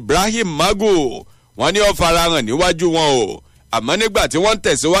ọ̀rọ̀ ti Ibrahim Magu. wọ́n ní ó farahàn níwájú wọn o àmọ́ nígbà tí wọ́n ń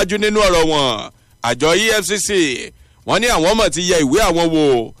tẹ̀síwájú nínú ọ̀rọ̀ wọn àjọ EFCC wọ́n ní àwọn ọmọ ti yẹ ìwé àwọn wò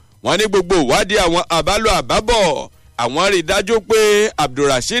wọ́n ní gbogbo ìwádìí àwọn àbálò àbábọ̀ àwọn rí i dájú pé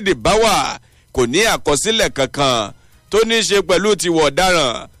Abdulrasheed Bawa kò ní àkọsílẹ̀ kankan tó ní í ṣe pẹ̀lú tiwọ̀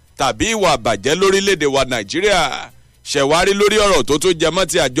ọ̀daràn tàbí ìwà àbàjẹ́ lórílẹ̀‐èdè wa Nàìjíríà. ṣẹ̀wárí lórí ọ̀rọ̀ tó tún jẹmọ́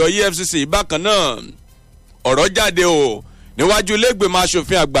ti àjọ EFCC bákan náà ọ̀rọ̀ jáde o níwájú ilé-ìgbìmọ̀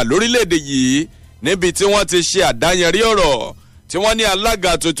asòfin àgbà lórílẹ̀‐èdè yìí níbi tí wọ́n ti ṣe àdáyẹrí ọ̀rọ̀ tí wọ́n ní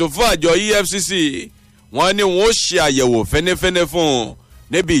alága tuntun fún àjọ EFCC wọ́n ní wọ́n ó ṣe àyẹ̀wò fẹ́nẹ́fẹ́nẹ́ fún un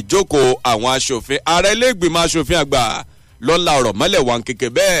níbi ìjókòó àwọn asòfin. ààrẹ ilé-ìgbìmọ̀ asòfin àgbà lọ́la ọ̀rọ̀ mọ́lẹ̀ wà ń kéke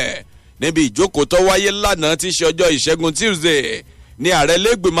bẹ́ẹ̀ níbi ìjókòó tó wáyé lánàá tí ṣe ọjọ́ ìṣẹ́gun Tuesday ní ààrẹ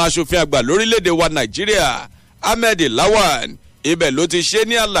ilé-ìgbìmọ̀ asòfin àgbà lórílẹ̀‐èdè wa Nàìjíríà Ahmed Lawan ibẹ̀ ló ti ṣe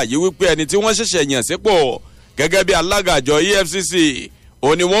ní àlàyé wípé ẹni tí wọ́n ṣẹ̀ṣẹ̀ yàn sípò gẹ́gẹ́ bí alága àjọ EFCC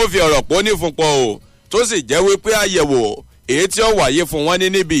òun ni wọ́n fi ọ̀rọ̀ pọ̀ ní fún pọ̀ o tó sì jẹ́ wípé àyẹ̀wò èyí tí ó wáyé fún wọn ní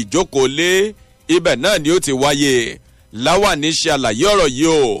níbi ìjókòó lé ibẹ̀ náà ni ó ti wáyé. Lawan ní ṣe àlàyé ọ̀rọ̀ yìí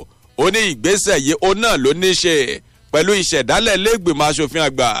o ó ní ìgbésẹ̀ yìí ó náà ló ní ṣe pẹ̀lú ìṣẹ̀dálẹ̀ lẹ́gbìmọ̀ asòfin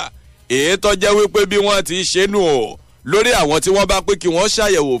àgbà èyí tó jẹ́ wípé bí wọ́n ti ṣe nù o lórí àwọn tí wọ́n bá pé kí wọ́n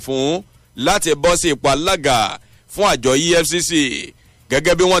ṣàyẹ̀wò fún láti bọ́ sí ipò alága fún àjọ EFCC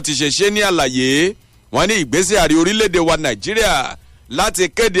gẹ́gẹ́ bí wọ́n ti ṣe ní àlàyé. wọ́n ní ìgbésẹ̀ ààrẹ orílẹ̀-èdè wa Nàìjíríà láti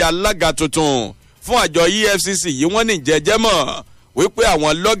kéde alága tuntun fún àjọ EFCC yìí wọ́n ní jẹ́jẹ́ mọ̀ wípé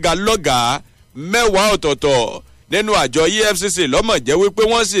àwọn lọ́gàálọ́gàá 10 ọ̀tọ̀ọ̀tọ̀ nínú àjọ EFCC lọ́mọ̀ jẹ́ wípé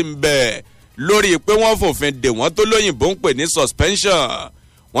wọ́n sì ń bẹ̀ lórí pé wọ́n fòfin dè wọ́n tó lóyìnbó ń pè ní suspension.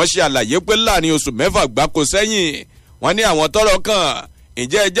 wọ́n ṣe àlàyé pé láàrin oṣù 6 gbáko sẹ́yìn wọ́n ní àwọn tọ́rọ̀ kàn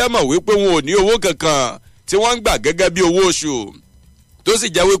ǹjẹ́ ẹ jẹ́ mọ̀ wípé wọn ò ní owó kankan tí wọ́n ń gbà gẹ́gẹ́ bí owó oṣù tó sì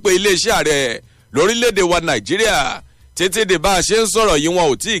jẹ́ wípé iléeṣẹ́ ààrẹ lórílẹ̀‐èdè wa Nàìjíríà títí di bá a ṣe ń sọ̀rọ̀ yìí wọn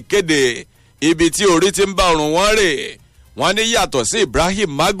ò tí ì kéde ibi tí orí ti ń bá ọrùn wọn rè. wọ́n ní yàtọ̀ sí Ibrahim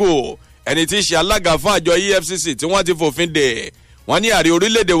Magu ẹni tí í ṣe alága fún àjọ EFCC tí wọ́n ti fòfin dè wọ́n ní ààrẹ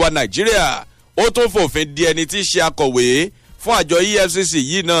orílẹ̀‐èdè wa Nàìjíríà ó tún fòfin di ẹni tí í ṣe akọ̀wé fún àjọ EFCC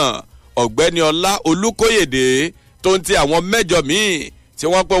yìí náà ọ̀gbẹ́ni Ọlá Olúkóyèdé tó ń ti àwọn 8 míì tí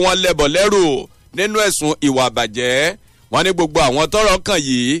wọ́n pé wọ́n lẹ́bọ̀ lẹ́rù nínú ẹ̀sùn ìwà àbàjẹ́. wọ́n ní gbogbo àwọn tọ́rọ̀ kàn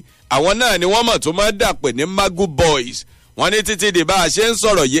yìí àwọn náà ni wọ́n mọ̀ tó máa ń dàpè ní Magu Boys. wọ́n ní títí di bá a ṣe ń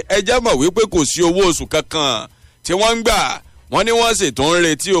sọ̀rọ̀ yìí ẹjẹ́ mọ̀ wípé kò sí owó oṣù kankan tí wọ́n ń gbà. wọ́n ní wọ́n sì tún ń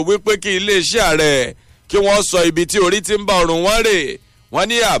retí o wípé kí iléeṣẹ́ ààrẹ kí wọ́n sọ ibi tí orí ti ń bá ọrùn wọn rè. wọ́n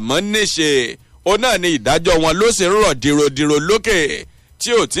ní àmọ́ níṣe ó náà ní ìdájọ́ wọn ló sì ń rọ̀ dìròdìrò lókè tí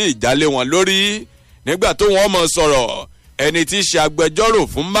ò tí ì jálé wọn lórí. nígbà tó wọ́n mọ̀ sọ̀rọ̀ ẹni tí í ṣe agbẹjọ́rò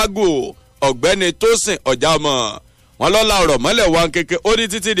fún magu ọ̀gbẹ́ni tósìn ọ̀jàmọ̀ wọn lọ́la ọ̀rọ̀ mọ́lẹ̀ wa kéke ó ní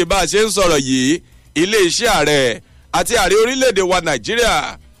títí di bá a ṣe ń sọ̀rọ̀ yìí iléeṣẹ́ ààrẹ àti ààrẹ orílẹ̀-èdè wa nàìjíríà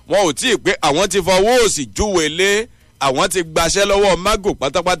wọn ò tí ì pé àwọn ti fọwọ́ òsì júwe lé àwọn ti gbaṣẹ́ lọ́wọ́ magu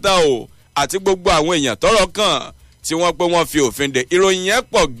pátápátá o àti gbogbo àwọn èèyàn tọ́rọ̀ kàn tí wọ́n pé wọ́n fi òfin de ìròyìn yẹn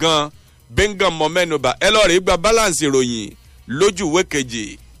pọ̀ gan bingham mọ mẹ́nuba ẹ lọ́ọ́ rí gba balance ìròyìn lójú ìwé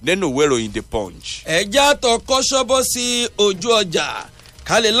kejì nínú ìwé ìròyìn the punch. ẹja tó kọ́ ṣọ́bọ́ sí ojú ọjà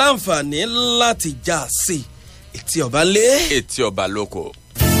ká lè láǹfààní láti já sí etí ọba lé. etí ọba lóko.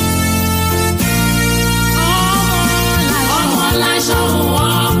 ọmọ láṣọ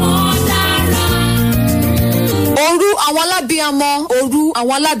ọmọ dára. òru àwọn alábíamọ òru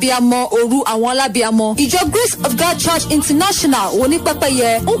àwọn alábíamọ òru àwọn alábíamọ ìjọ Grace of God Church International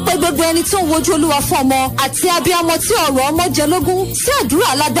onípẹ́pẹ́yẹ ń pe gbogbo ẹni tó ń wojú olúwa fún ọmọ àti abíamọ tí ọ̀rọ̀ ọmọ jẹ lógún sí àdúrà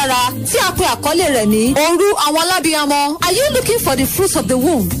alágbára tí a pe àkọlé rẹ̀ ní òru àwọn alábíamọ. Are you looking for the fruits of the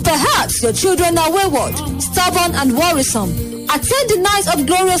womb? Perhaps your children are wayward, stubborn and worrisome. Attend the Night of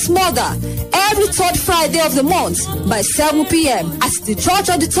Glorious Mother every third Friday of the month by 7 p.m. at the Church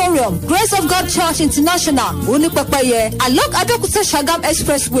Auditorium, Grace of God Church International, Onípẹ́pẹ́yẹ, along Abeokuta Shagam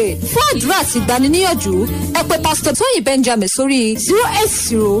Expressway. Fún àdúrà àti ìgbaniníyànjú, ẹ pè Pastor Tóyìn Benjamin sórí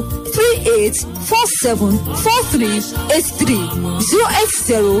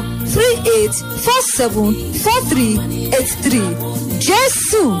 08038474383 08038474383.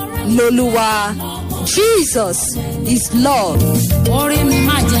 Jésù lolúwa. Jesus is Lord. Orí mi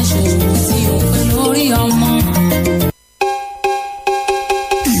máa jẹ́ ṣòro tí o pé lórí ọmọ.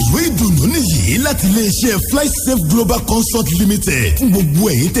 ìlú ìdùnnú nìyí láti iléeṣẹ́ flysafe global consult limited fún gbogbo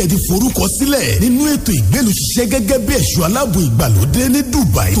ẹ̀yin tẹ́ ti forúkọ sílẹ̀ nínú ètò ìgbélùṣiṣẹ́ gẹ́gẹ́ bí ẹ̀ṣọ́ aláàbò ìgbàlódé ní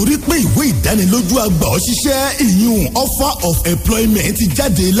Dubai torí pé ìwé ìdánilójú àgbà òṣìṣẹ́ ìyún offer of employment ti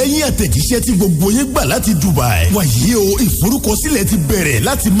jáde lẹ́yìn àtẹ̀jíṣẹ́ tí gbogbo yín gbà láti Dubai. wàyí o ìforúkọsílẹ̀ ti bẹ̀rẹ̀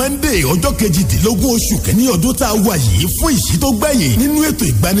láti Monday ọjọ́ 18 oṣù kẹ́ni ọdún tá a wà yìí fún ìṣí tó gbẹ̀yìn nínú ètò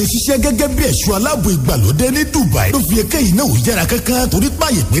ìgbanisíṣẹ́ gẹ́gẹ́ bí ẹ̀ṣọ́ aláàbò ìgbàlódé ní Dubai ló fi ẹkẹ́yìn náà ò yára kankan torí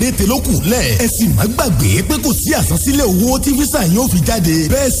páyè péréte ló kù lẹ̀. ẹ sì má gbàgbé pé kò sí àsansílẹ̀ owó tí fisa yóò fi jáde.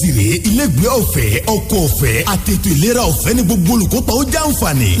 bẹ́ẹ̀ sì rèé ilégbé ọ̀fẹ́ ọkọ̀ ọ̀fẹ́ àtètò ìlera ọ̀fẹ́ ní gbogbo olùkópa ó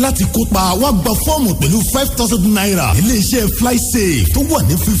jàǹfààní láti kópa wá gba fọ́ọ̀mù pẹ̀lú 5,000 naira. iléeṣẹ́ flysafe tó wà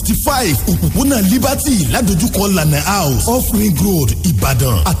ní 55 òpópónà liberty ládojúkọ lana house off ring road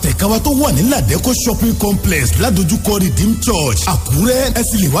ìbàdàn. àtẹ̀káwá tó wà ní ladeko shopping complex ládojúkọ redeem church àkúrẹ́. ẹ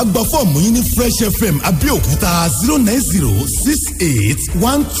sì lè wá gba fọ́ọ̀mù yín ní fresh fm abẹ́òkúta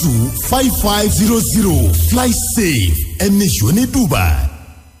 09068125500 flysafe ẹni ìṣó ní Dubai.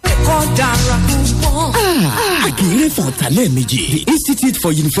 ẹ̀kọ́ dára púpọ̀. àkìrí fọ̀ntálẹ̀ méjì the Institute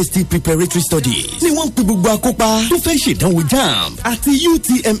for University Preparatory Studies ni wọ́n ń pe gbogbo akópa tó fẹ́ ṣèdánwò JAMB àti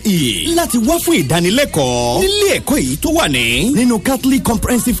UTME láti wá fún ìdánilẹ́kọ̀ọ́ nílé ẹ̀kọ́ èyí tó wà nínú Catholic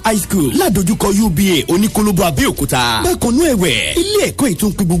Comprehensive High School ládojúkọ UBA Oníkólóbó Abẹ́òkúta. bákan náà ẹ̀wẹ̀ ilé ẹ̀kọ́ èyí tó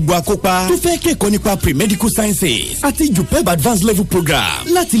ń pe gbogbo akópa tó fẹ́ kẹ́kọ̀ọ́ nípa pre-medical sciences àti JUPEB advanced level program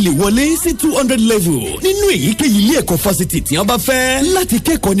láti lè wọlé sí 200 level nínú èyíkéyìí ilé ẹ̀kọ́ fásitì tí wọ́n bá fẹ́ láti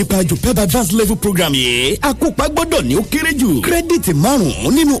kẹ́kọ̀ọ́ nípa JUPEB advanced level program yìí akópa gbọ́dọ̀ ní ó kéré jù kírẹ́dìtì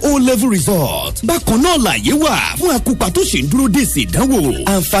 5 nínú O-level result. bákan náà làyè wà fún akópa tó ṣe ń dúró dé sí ìdánwò.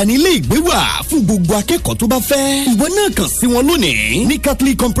 àǹfààní ilé ìgbé wà fún gbogbo akẹ́kọ̀ọ́ tó bá fẹ́. ìwọ náà kàn sí wọn lónìí ní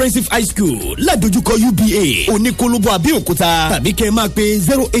Catholic Comprehensive High School ládojúkọ UBA Oníkólóbó Abẹ́òkúta tàbí kẹ́ ẹ máa pe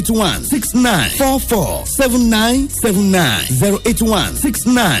 08169447979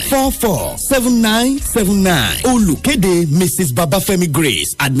 08169447979. olùkéde Mrs. Babafẹ́mi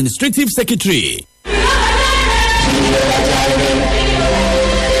Grace Administrative Secretary.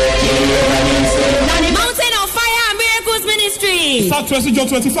 Mountain of Fire and Miracles Ministry. Southwest Region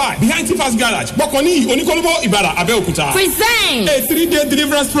 25 behind Tiffas Garage, Bokoni, Oníkólóbó, Ìbàdàn, Abẹ́òkúta. Present a 3-day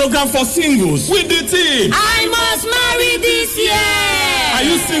deliverance program for singles with the team. I must marry this year. Are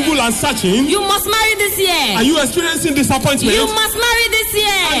you single and searching? You must marry this year. Are you experiencing disappointment? You must marry this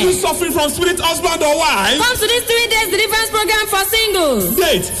year. Are you suffering from spirit husband or wife? Come to this 3 days deliverance program for singles.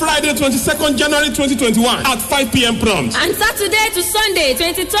 Date Friday 22nd January 2021 at 5 p.m. prompt. And Saturday to Sunday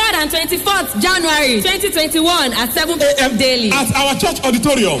 23rd and 24th January 2021 at 7 a.m. daily. At our church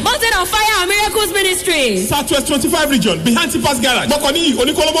auditorium. Mountain of Fire and Miracles Ministry. Southwest 25 region behind Tiffas Garage, Bokoni,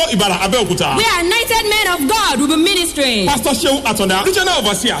 Oníkólóbó, Ìbàdàn, Abẹ́òkúta. We are anointed men of God will be ministering. Pastor Shehu Atonda, Regional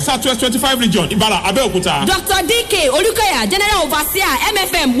Overseer, Southwest 25 region, Ìbàdàn, Abẹ́òkúta. Dr. DK Olukoya, General Overseer,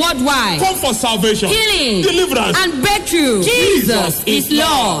 MFM Worldwide. Come for salvation, healing, deliverance, and breakthrough. Jesus is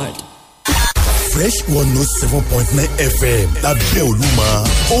Lord. Fresh 107.9 FM lábẹ́ Olúmọ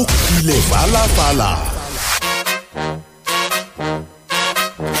ó kilẹ̀ fàlàfàlà.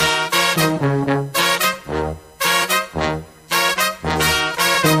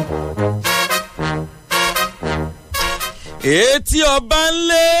 etí ọba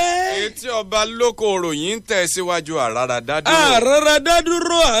ńlé. etí ọba lóko òròyìn ń tẹ̀ síwájú àràràdádúró.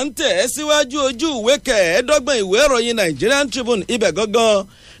 àràràdádúró à ń tẹ̀ síwájú ojú ìwé kẹẹ̀ẹ́dọ́gbọ̀n ìwé ìròyìn Nigerian Tribune ibẹ̀ gangan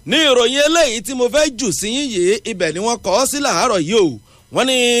ní ìròyìn eléyìí tí mo fẹ́ jù sí yín yìí ibẹ̀ ni wọ́n kọ ọ́ sí làárọ̀ yìí o. wọ́n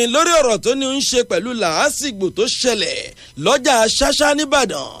ní lórí ọ̀rọ̀ tó ní ń ṣe pẹ̀lú làásìgbò tó ṣẹlẹ̀ lọ́jà ṣáṣá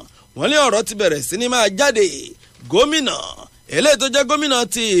nìbàdàn. wọ́n ní ọ̀rọ̀ ti bẹ̀rẹ̀ sí ní máa jáde. gómìnà eléyìí tó jẹ́ gómìnà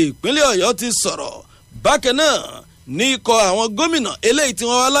ti ìpínlẹ̀ Ọ̀yọ́ ti sọ̀rọ̀. bákan náà ní ikọ̀ àwọn gómìnà eléyìí tí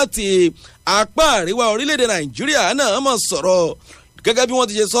wọ́n wá láti apá àríwá orílẹ̀-èdè Nàìjíríà náà mọ̀ sọ̀rọ̀ gẹ́gẹ́ bí wọ́n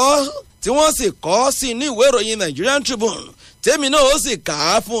ti ṣe sọ tí wọ́n sì kọ sí ní ìwé ìròyìn Nigerian Tribune tèmi náà ó sì kà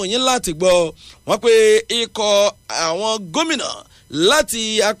á fún yín láti gbọ́. wọ́n pe ikọ̀ àwọn gómìnà láti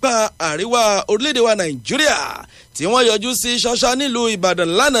apá àríwá orílẹ̀-èdè wa Nàìjíríà tí wọ́n yọjú sí ṣáṣá nílùú Ìbàdàn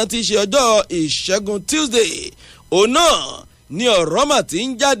lánàá ti ṣe ọjọ́ ìṣẹ́gun Tuesday òun náà ni ọ̀rọ̀ mà ti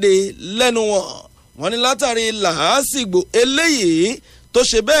ń jáde lẹ́nu wọn. wọ́n ní látàrí làásìgbò eléyìí tó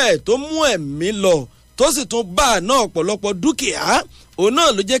ṣe bẹ́ẹ̀ tó mú ẹ̀mí lọ tó sì tún bá àná ọ̀pọ̀lọpọ̀ dúkìá òun náà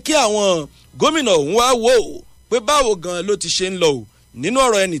ló jẹ́ kí àwọn gómìnà òun wá wò ó pé báwo gan ló ti ṣe ń lọ o. nínú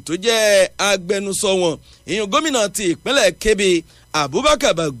ọ̀rọ̀ ẹni tó jẹ́ agbẹnusọ wọn ìyẹn gómìnà ti ìpínlẹ̀ Kebbi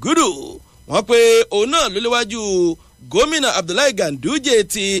Abubakar Bagudu wọ́n pé òun náà ló léwájú gómìnà Abdullahi Ganduje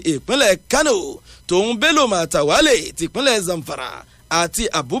ti ìpínlẹ̀ Kano tòun Bello Matawalle ti ìpínlẹ̀ Zamfara àti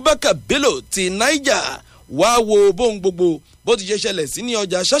Abubakar Bello ti Niger wá wo bóun gbogbo bó ti ṣe ṣẹlẹ̀ sí ní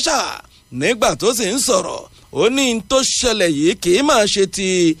ọjà ṣáṣá nígbà tó sì ń sọ̀rọ̀ ó ní tó ṣẹlẹ̀ yìí kì í máa ṣe ti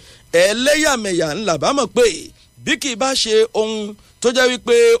ẹlẹ́yàmẹ̀yà ńlá bá mọ̀ pé bí kì í bá ṣe ohun tó jẹ́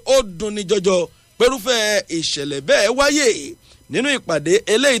wípé ó dùn ní jọjọ pẹ̀rúfẹ́ ìṣẹ̀lẹ̀ bẹ́ẹ̀ wáyé nínú ìpàdé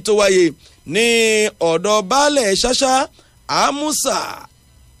eléyìí tó wáyé ní ọ̀dọ̀ baálẹ̀ ṣáṣá Amusa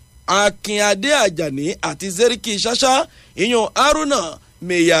Akínadé Àjàní àti Zeriki ṣáṣá ìyún Haruna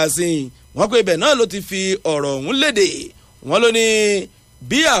Meyazin wọ́n pé ibẹ̀ náà ló ti fi ọ̀rọ̀ ọ̀hún léde. wọ́n ló ní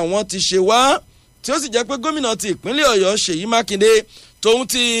bí àwọn ti ṣe wá tí ó sì jẹ́ pé gómìnà ti ìpínlẹ̀ Ọ̀yọ́ Ṣèyí Mákindé tóun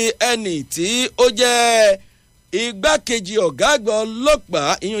ti ẹni tí ó jẹ́ igbákejì ọ̀gá àgbà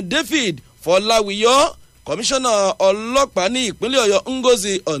ọlọ́pàá ìyún David Fọláwíyọ kọmíṣánná ọlọ́pàá ní ìpínlẹ̀ Ọ̀yọ́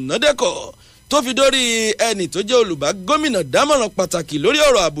Ngozi Ọ̀nàdẹ́kọ̀ tó fi dórí ẹni tó jẹ́ olùbá gómìnà dámọ̀ràn pàtàkì lórí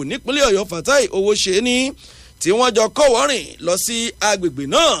ọ̀rọ̀ ààbò nípínlẹ̀ Ọ̀yọ́ Fatai Owóṣeni tí wọ́n jọ kọ́wọ́rìn lọ sí agbègbè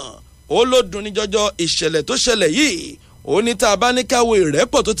náà. ó ló dùn ní jọjọ ìṣẹ̀lẹ̀ tó ṣẹlẹ̀ yìí ó ní tá a bá ní káwọ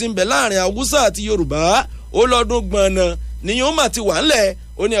ìrẹ́pọ̀ tó ti ń bẹ láàrin Haúsá àti Yorùbá ó lọ́dún gbọ̀nà níyàn ó mà ti wà ńlẹ̀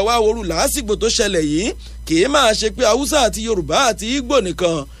ó ní ẹ̀wá orú làásìgbò tó ṣẹlẹ̀ yìí kì í máa ṣe pé Haúsá àti Yorùbá àti Ìgbò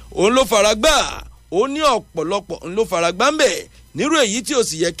nìkan òun ló faragbá ó ní ọ̀pọ̀lọpọ̀ òun ló faragbá ń bẹ̀ nírú èyí tí ò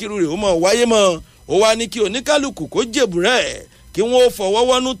sì yẹ kírú rẹ̀ ó mọ̀ wáyé mọ́. ó wá ní kí oníkálukú kó jèbù rẹ̀ kí wọ́n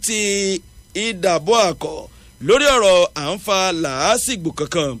fọwọ́wọ́nú ti ìdàbọ̀ àkọ́ lórí ọ̀rọ̀ à ń fa làásìgbò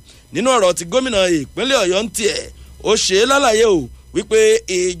kankan. nínú ọ̀rọ̀ tí gómìnà ìpínlẹ̀ Ọ̀yọ́ ń tiẹ̀ ó ṣe é lálàyé o wípé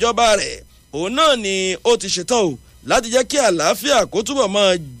ìjọba rẹ̀ òun náà ni ó ti ṣetán o láti jẹ́ kí àlàáfíà kó túbọ̀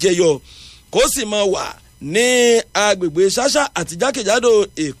máa jẹyọ kó sì máa wà ní agbègbè ṣáṣá àti jákèjádò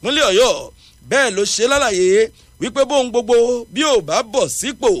ìpínlẹ̀ Ọ̀yọ́. bẹ́ẹ̀ ló ṣe lálàyé wípé bóun gbogbo bí ò bá bọ̀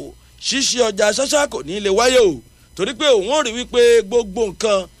sípò ṣíṣe ọjà ṣáṣá kò ní lè wáyé o torí pé òun ò rí wípé gbogbo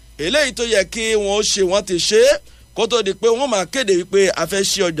nǹkan eléyìí tó yẹ kí wọ́n ṣe wọ́n ti ṣe é kó tó di pé wọ́n máa kéde wípé a fẹ́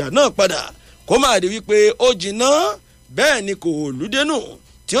ṣe ọjà náà padà kó máa di wípé ó jìnnà bẹ́ẹ̀ ni kò lùdẹ́nu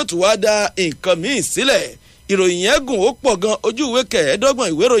tí ó tún wá da nǹkan míì sílẹ̀. ìròyìn yẹn gùn ó pọ̀ gan ojú ìwé kẹẹ̀ẹ́dọ́gbọ̀n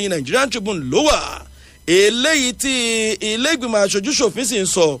ìwé ìròyìn Nigerian Tribune ló wà. eléyìí tí ilé ìgbìmọ̀ aṣojú ṣòfin sì ń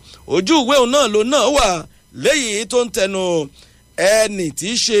sọ ojú ìwé òun náà ló náà wà léyìí tó ń tẹnu ẹni tí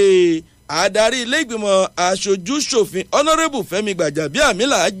í ṣe adarí ilé ìgbìmọ̀ aṣojú ṣòfin Honourable Fẹ́mi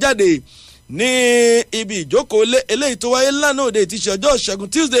Gbàjàbíàmílà jáde ní ibi ìjókòó eléyìí tó wáyé lánàá òde tí ṣe ọjọ́ ìṣẹ́gun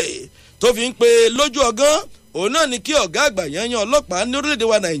Tuesday tó fi ń pe lójú ọgán òun náà ni kí ọ̀gá àgbà yanyan ọlọ́pàá ní orílẹ̀-èdè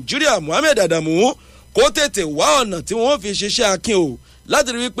wa Nàìjíríà Mohammed Adamu kó tètè wá ọ̀nà tí wọ́n fi ṣiṣẹ́ akin o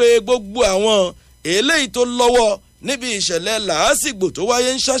láti rí wípé gbogbo àwọn eléyìí tó lọ́wọ́ níbi ìṣẹ̀lẹ̀ làásìgbò tó wáyé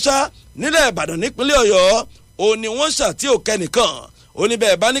ń ṣáṣá nílẹ̀ Ìbàdàn nípínlẹ̀ Ọ̀yọ́ òun ni wọ́n ṣàtì òkè nìkan ó ní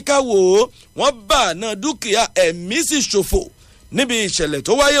bẹ́ẹ̀ bá ní ká wò ó wọ́n bá àná dúkìá ẹ̀mí sì ṣòfò níbi ìṣẹ̀lẹ̀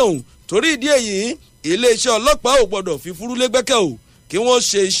tó wáyé òun torí ìdí èyí iléeṣẹ́ ọlọ́pàá ò gbọ́dọ̀ fi fúrúlé gbẹ́kẹ̀ o kí wọ́n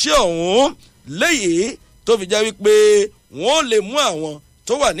ṣe iṣẹ́ ọ̀hún léyìí tó fi jẹ́ wípé wọ́n lè mú àwọn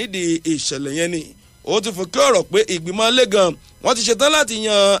tó wà nídìí ìṣẹ̀lẹ̀ yẹn ni. ó ti fò kí ọ̀rọ̀ pé ìgbìmọ̀ lẹ́gàn wọ́n ti ṣetán láti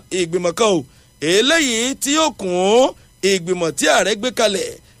yan ìgbìmọ̀ kan o eléyìí tí yóò kún ìgbìmọ̀ tí ààrẹ gbé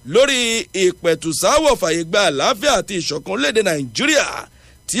kalẹ̀ lórí ìpẹ̀tùsáwọ̀ fàyè gba àlàáfíà àti ìṣọ̀kan lédè Nàìjíríà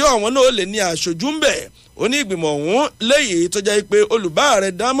tí àwọn náà lè ní aṣojú ń bẹ̀. ó ní ìgbìmọ̀ ọ̀hún léyìí tó jẹ́ pé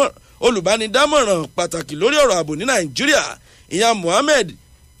olùbánidámọ̀ràn pàtàkì lórí ọ̀rọ̀ ààbò ní Nàìjíríà ìyá Mohammed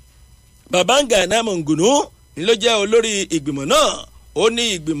Babangana Mongunu ló jẹ́ olórí ìgbìmọ̀ náà. Ó ní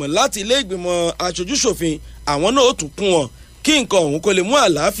ìgbìmọ̀ láti ilé ìgbìmọ̀ aṣojúṣòfin àwọn náà ó tún kún wọn kí nǹkan ọ̀hún kó lè mú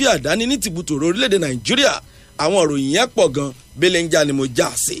àlàáfíà dání ní tìbútòrò orílẹ̀-èdè Nàìjíríà. Àwọn ìròyìn yẹn pọ̀ gan, belenja ni mo já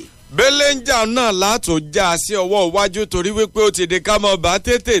sí. Belenja náà látò já sí ọwọ́ iwájú torí wípé ó ti di ká mọ́ bá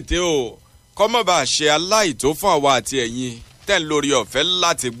tètè o kọ́mọ́ bá ṣe aláìtó fún àwa àti ẹ̀yin tẹ̀ ń lórí ọ̀fẹ́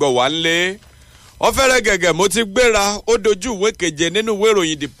láti gbọ́ wá ńlé. Ọ̀fẹ́rẹ́ gẹ̀gẹ̀ mo ti gbéra ó dojú ìwé keje nínú ìwé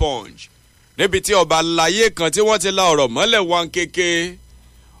ìròyìn The Punch níbi tí ọba àlàyé kan tí wọ́n ti la ọ̀rọ̀ mọ́lẹ̀ wọn kéke.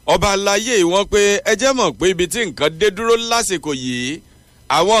 Ọba àlàyé wọ́n pé ẹ jẹ́ mọ̀ pé ibi tí nǹkan dé dúró lásìkò yìí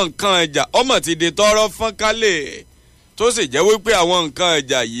àwọn nǹkan ẹja ọmọ ti di tọrọ fọ́n kálẹ̀ tó sì jẹ́ wípé àwọn nǹkan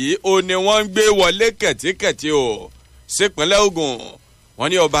ẹja yìí ó ní wọ́n ń gbé wọlé kẹ̀tíkẹ̀tí o sípínlẹ̀ Ògùn. Wọ́n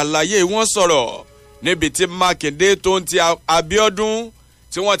ní ọba àlàyé wọ́n sọ̀rọ̀ níbi tí Mákindé tó ń ti Abíọ́dún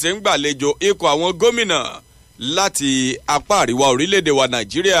tí wọ́n ti ń gbàlejò ikọ̀ àwọn gómìnà láti apá àríwá orílẹ̀-èdè wa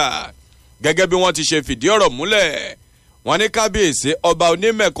Nàìjíríà. Gẹ́gẹ́ bí wọ́n ti ṣe fìdí ọ̀rọ̀ múlẹ̀, wọ́n ní kábíyèsí ọba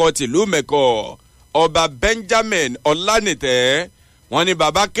onímẹ̀kọ tìlú mẹ̀kọ ọba Benjamin Ọlánìtẹ́ wọ́n ní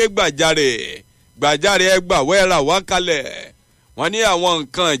bàbá ké gbàjáre ẹgbàwọ́ ẹ̀rà wá kalẹ̀. Wọ́n ní àwọn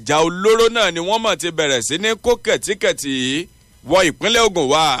nǹkan ìjà olóró náà ni wọ́n mọ̀ ti bẹ̀rẹ̀ sí ní kó kẹ̀tíkẹ̀tí wọ ìpínlẹ̀ Ògùn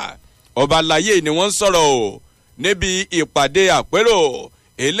wá. Ọba àlàyé ni wọ́n sọ̀rọ̀ o níbi ìpàdé àpérò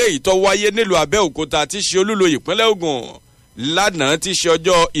eléyìí tó wáyé nílùú Abẹ́òkúta tí ṣe olúlo ìpínlẹ̀ Ògùn lánàá tí ṣe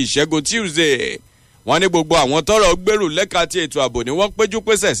ọjọ́ ìṣẹ́gun Tuesday. Wọ́n ní gbogbo àwọn tọ́rọ̀ gbèrú lẹ́ka ti ètò ààbò ni wọ́n péjú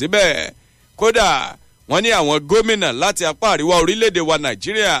pésẹ̀ síbẹ̀. Kódà wọ́n ní àwọn gómìnà láti apá àríwá orílẹ̀-èdè wa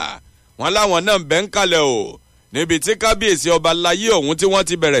Nàìjíríà wọ́n láwọn náà ń bẹ ń kalẹ̀ o níbi tí kábíyèsí ọba láyé ọ̀hún tí wọ́n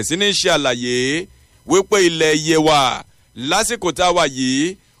ti bẹ̀rẹ̀ sí ní ṣe àlàyé wípé ilẹ̀ Yewa lásìkò tá a wà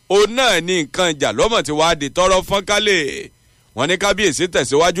yìí òun náà ní nǹkan ìjà lọ́mọ̀ tí wàá di tọ́rọ́ fọ́n kálẹ̀. Wọ́n ní kábíyèsí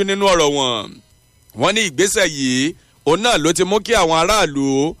tẹ̀síwájú nínú ọ̀rọ̀ wọn. Wọ́n ní ìgbésẹ̀ yìí òun náà ló ti mú kí àwọn aráàlú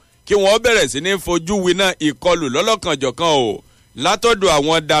kí wọ́n bẹ̀rẹ̀ sí ní fojú winá ìkọlù lọ́lọ́kanjọ̀kan o látọ̀dọ̀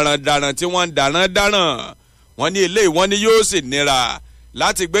àwọn darandaran tí wọ́n ń darandaran. Wọ́n ní eléyìí wọ́n ní yóò sì nira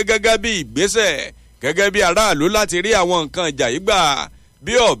láti gbé gẹ́gẹ́ bí ìgbésẹ̀ gẹ́gẹ́ bí aráàlú láti rí àwọn nǹkan ìjà yìí gbà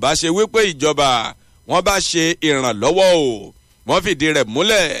bí ó bá ṣe wípé ìjọba wọ́n bá ṣe ìrànlọ́wọ́ o. Wọ́n fìdí rẹ̀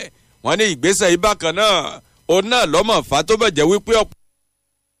múlẹ̀ wọ́n ní ìgbésẹ̀ yìí bákan náà òun náà lọ́mọ̀ fà tó bẹ̀jẹ̀ wípé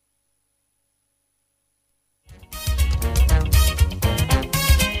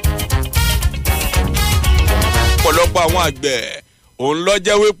ọ̀pọ̀lọpọ̀ àwọn àgbẹ̀ òun lọ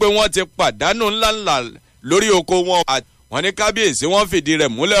jẹ́ wípé wọ́n ti pàdánù ńláńlá lórí oko wọn. Wọ́n ní kábíyèsí wọ́n fìdí rẹ̀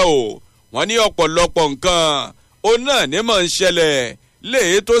múlẹ̀ o. Wọ́n ní ọ̀pọ̀lọpọ̀ nǹkan òun náà ní mọ̀ ń ṣẹlẹ̀ léè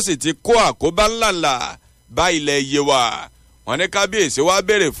tó sì ti kó àkóbá ńláńlá bá ilẹ̀ Yewa. Wọ́n ní kábíyèsí wá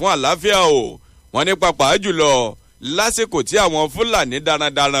béèrè fún àlàáfíà o. Wọ́n ní pàápàá jùlọ lásìkò tí àwọn Fúlàní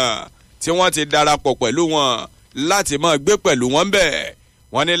darandaran tí wọ́n ti darapọ̀ pẹ̀lú wọn láti máa gbé pẹ̀lú wọn bẹ̀.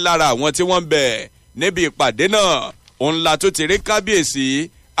 Wọ́n ní lára àwọn tí wọ́n bẹ̀ níbi ìpàdé náà òun la tó ti rí kábíyèsí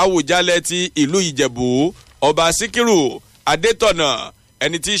Àwùjalẹ̀ ti ìlú Ìjẹ̀bú ọba Síkírù Adétọ̀nà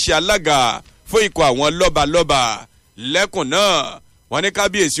ẹni tí í ṣe alága fún ikọ̀ àwọn lọ́balọ́ba lẹ́kùn náà. Wọ́n ní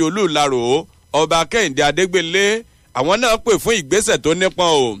kábíyèsí Olúlarò ọba Kẹ́hìndé Adégbélé àwọn náà pè fún ìgbésẹ̀ tó nípọn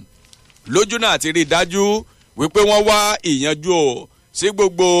o lójú náà ti rí i dájú wípé wọ́n wá ìyanjú o sí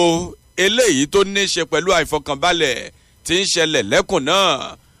gbogbo eléyìí tó ní ṣe pẹ̀lú àìfọkànbalẹ̀ tí ń ṣẹlẹ̀ lẹ́kùn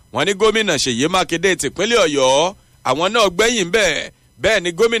náà. Wọ́n ní gómìnà Ṣèyí Mákindé tìpínlẹ̀ Ọ̀yọ́ àwọn náà gbẹ́yìn bẹ́ẹ̀ ni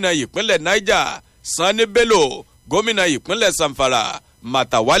gómìnà ìpínlẹ̀ Niger Sani Bello, gómìnà ìpínlẹ̀ Zamfara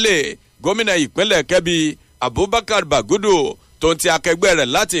Matawalle, gómìnà ìpínlẹ̀ Kebbi Abubakar Bagudu tó ń ti akẹgbẹ́ rẹ̀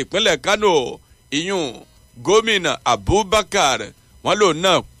láti ìpínlẹ̀ Kano ìyún gómìnà Abubakar wọ́n lòun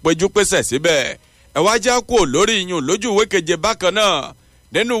náà péjú pésẹ̀ síbẹ̀. Ẹ wá já kó lórí ìyún lójú ìwé keje bákan náà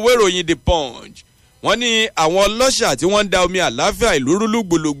nínú ìwé ìròyìn The Punch. Wọ́n ní àwọn ọlọ́ṣà tí wọ́n ń da omi àláfíà ìlú rúlú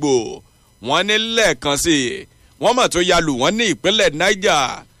gbòlògbò wọ́n ní lẹ́ẹ̀kan sí i wọ́n mọ̀ tó yalù wọ́n ní ìpínlẹ̀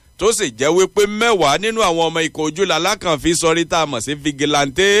Niger tó sì jẹ́ wípé 10 nínú àwọn ọmọ ikọ̀ ojúlàlá kan fi sọrí tá a mọ̀ sí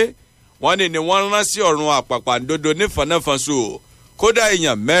vigilante wọ́n ní wọ́n rán sí ọ̀run àpàpàǹdodo nífọ̀nàfọ̀nso kódà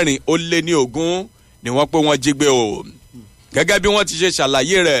èèyàn 4 ó lé ní 20 ni wọ́n pé wọ́n jí gbé o. Gẹ́gẹ́ bí wọ́n ti ṣe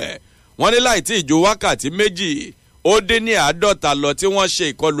ṣàlàyé rẹ̀ wọ́n ní láì tí ìjó wákàtí 2 ó dín ní 50 lọ tí wọ́n ṣe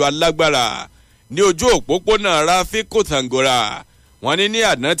ìkọlù alágbára ní ojú òpópónà Rafi Kòtàngórà. Wọ́n ní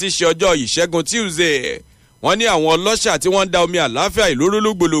àná tí ṣe ọjọ́ ìṣẹ́gun Tuesday wọ́n ní àwọn ọlọ́ṣà tí wọ́n ń da omi àláfíà ìlú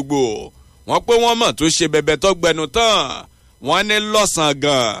rúlú gbòlògbò wọ́n pé wọ́n mọ̀ tó ṣe bẹ̀bẹ̀ tó gbẹnu tán. Wọ́n ní lọ́sàn-án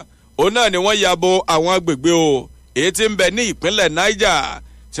gan òun náà ni wọ́n ya bo àwọn agbègbè o èyí tí ń bẹ ní ìpínlẹ̀ Niger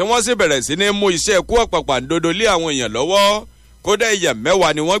tí wọ́n sì bẹ̀rẹ̀ sí ní mú iṣẹ́ ikú ọ̀pàpàǹdodo lé àwọn èèyàn lọ́wọ́ kódà èèyàn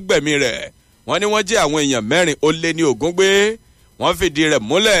 10 ni wọ́n gbẹ̀mí rẹ̀. Wọ́n ní wọ́n jí àwọn èèyàn 4 ó lé ní 20 gbé. Wọ́n fìdí rẹ̀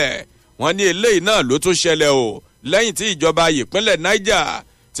múlẹ̀ wọ́n ní eléyìí náà ló tún ṣẹlẹ̀ o lẹ́yìn tí ìjọba ìpínlẹ̀ Niger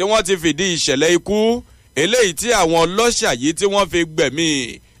tí wọ́n ti fìdí ìṣẹ̀lẹ̀ ikú eléyìí tí àwọn ọlọ́ṣà yìí tí wọ́n fi gbẹ̀mí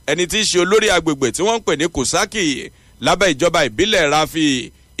ẹni tí í ṣe olórí agbègbè tí wọ́n ń pè ní Kusaki lábẹ́ ìjọba ìbílẹ̀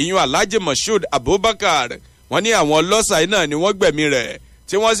Rafi ìyún Alhaji Moshood Abubakar. Wọ́n ní àwọn ọlọ́ṣà yìí náà ni wọ́n gbẹ̀mí rẹ̀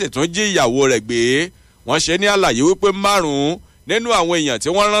tí wọ́n sì tún jí ìyàwó rẹ̀ gbé. Wọ́n ṣe ní àlàyé wípé 5 nínú àwọn èèyàn tí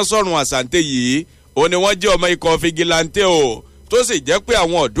wọ́n rán sọ́run àsàǹtẹ yìí ó ní wọ́n jẹ́ ọmọ ikọ̀ fìgìláńtẹ́ o, tó sì jẹ́ pé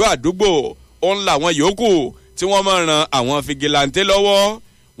àwọn ọ̀dọ́ àdúgbò òun làwọn yòókù tí wọ́n máa ran àwọn fìgìláńtẹ́ lọ́wọ́.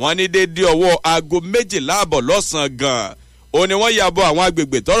 Wọ́n ní déédéé ọwọ́ aago 12:00 lọ́sàn-án gan-an ó ní wọ́n yàbọ̀ àwọn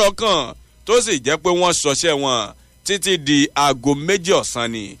agbègbè tọ́rọ̀ kàn, tó sì jẹ́ pé wọ́n ṣọṣẹ́ wọn títí di aago 2 ọ̀sán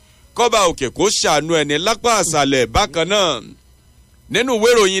ni. Kọ́ba òkè kó ṣàánú ẹni lápá àṣàlẹ̀. Bákan náà nínú ìwé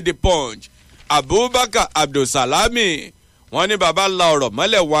ìròyìn The Punch, Abubakar Abdulsalami wọ́n ní baba la ọ̀rọ̀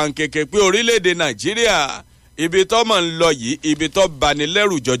mọ́lẹ̀ wọn kéke pé orílẹ̀-èdè Nàìjíríà ibi tó mọ̀ ń lọ yìí ibi tó bani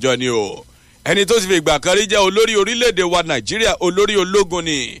lẹ́rù jọjọ ni o. Ẹni tó sì fi ìgbà kan rí jẹ́ olórí orílẹ̀-èdè wa Nàìjíríà, olórí ológun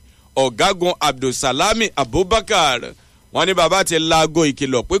ni ọ̀gágun Abdulsalami Abubakar. Wọ́n ní baba ti laago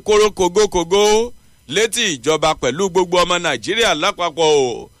ìkìlọ̀ pé kóró kogókogó létí ìjọba pẹ̀lú gbogbo ọmọ Nàìjíríà lápapọ̀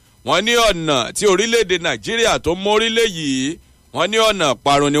o. Wọ́n ní ọ̀nà tí orílẹ̀-èdè Nàìjíríà tó mórílẹ̀ yìí wọ́n ní ọ̀nà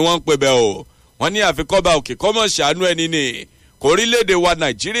parun ni wọ́n ń pè bẹ́ẹ̀ o. Wọ́n ní àfikọ́ba òkè kọ́mọ̀ ṣàánú ẹni ni kórílẹ̀-èdè wa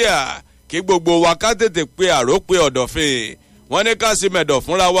Nàìjíríà kí gbogbo wa ká tètè pe àròpé ọ̀dọ̀fin. Wọ́n ní ká sì mẹ̀dọ̀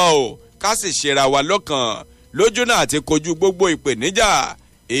fúnra wa o, ká sì ṣera wa lọ́kàn lójú náà àti kojú gbogbo ìpèníjà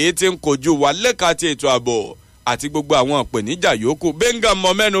èyí tí ń kojú wa lẹ́ka ti ètò ààbò àti gbogbo àwọn ìpèníjà yòókù. Benga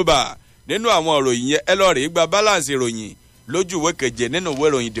mọ mẹ́nuba nínú àwọn ìròyìn yẹn ẹ lọ rí gba balance ìròyìn lójú ìwé keje nínú ìwé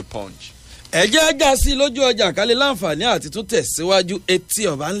ìròyìn The Punch. ẹ jẹ́ ajá sí lójú ọjà kálí láǹfààní àti tún tẹ̀síwájú etí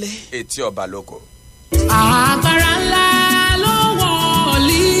ọba ńlẹ̀. etí ọba lóko. agbára ńlá ló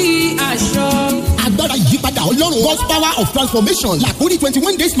wọ̀ọ́lì aṣọ. agbára ìyípadà ọlọ́run God's power of transformation làkúrí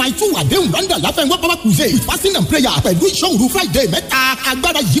 21 days my 2 àdéhùn randa láfẹ̀wọ́ power crusade fasting and prayer pẹ̀lú ìṣòro Friday mẹ́ta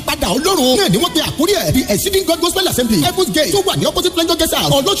agbára ìyípadà ọlọ́run náà ni wọ́n pe àkúrí ẹ̀ the exceeding God gospel assembly heavens gate tó wà ní opposite pleasure guest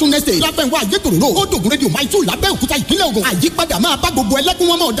house ọlọ́sùn estate láfẹ̀wọ́ àjẹtòrò odògùn radio my 2 lábẹ́òkúta ìpínlẹ̀ Ògùn àyípadà máa bá gbogbo ẹlẹ́kùn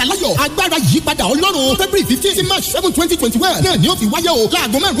wọn mọ̀ ọ̀dàláyọ̀ agbára ìyípadà ọlọ́run February 15 sí March 7 2021 náà ni ó fi wáyé o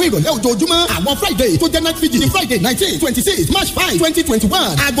láago 9 ìrọ̀lẹ́ ojoojúmọ́ àwọn Friday tó jẹ́ night vigil ní Friday 19 26 March 5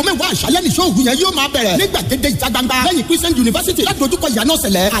 2021 aago 10 àṣálẹ́ nìṣó ògùn yẹn yóò máa bẹ̀rẹ̀ nígbàgede ìta gbangba lẹ́yìn Christian University ládojúkọ ìyànà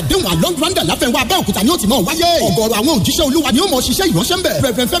ọ̀sẹ̀lẹ̀ àdéhùn along randa láfẹ̀wọ́ abẹ́òkúta ni ó ti mọ̀ wáyé ọ̀gọ̀rọ̀ àwọn òjíṣẹ́ olúwa ni ó mọ̀ ṣiṣẹ́ ìránṣẹ́ ń bẹ̀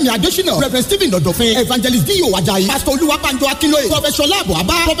Reverend Fẹ́mi Adésínà Reverend Stephen Ọ̀dọ̀fin Evangelist D.O. Ajayi Pastor Olúwapánjọ Akínlóye Prophet Ṣọlá Àbọ̀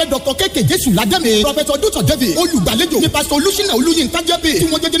Abá Prophet Dr. Kéké Jésù Ládẹ́mi Prophet Odútọ̀ David olùgbàlejò ní Pastor Olúṣínà Olúyinká Jẹ́bì tí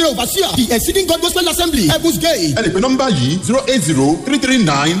wọ́n jẹ́jẹ́rẹ́ overseer the exceeding God gospel assembly heavens gate. ẹ lè pe nọ́mbà yìí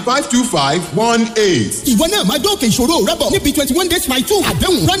 080-339-52518. ìwọ náà máa dókè ìṣòro rẹ bọ̀ níbi 21 days my 2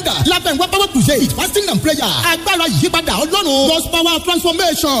 àdéhùn randa láfẹ̀wọ́ power crusade fasting and prayer agbára ìyípadà ọlọ́run God's power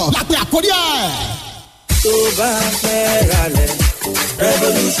transformation lápẹ́ àkórí ẹ̀. tó bá fẹ́ ralẹ̀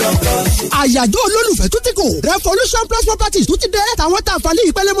Revolution Plus. àyájọ́ olólùfẹ́ tó ti kù Revolution Plus Properties tó ti dé tàwọn tàǹfààní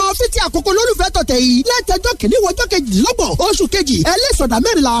ìpẹlẹmọ fífi àkókò olólùfẹ́ tọ̀tẹ̀ yìí lẹ́tẹ̀jọ́ kìíní wọjọ́ kejìlélọ́gbọ̀n oṣù kejì ẹlẹ́sọ̀dà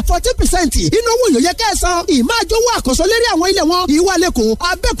mẹ́rìnlá 14% inú owó yòóyẹ kẹsàn ìmáàjọwọ́ àkọsọ lérí àwọn ilẹ̀ wọn ìwálẹ̀kùn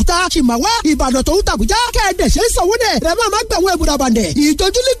Abẹ́òkúta Ṣìmáwá Ìbàdàn tó ń tàbújá kẹ́ẹ̀dẹ̀ ṣe ń sanwó dẹ̀ rẹ̀ máa gbẹ̀wọ̀n ẹ̀bùrà bàndẹ̀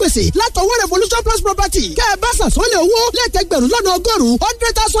ìjọjúlé gbèsè látọwọ́ Revolution Plus Property kẹ́ẹ̀ bá sàsọ́lẹ̀ owó lẹ́tẹ̀gbẹ̀rún lọ́nà ọgọ́rùn-ún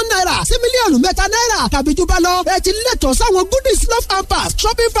 100,000 naira sí mílíọ̀nù 3 náírà tàbí jù bá lọ ẹ ti lẹ́tọ̀ọ́ sáwọn goodies love hampers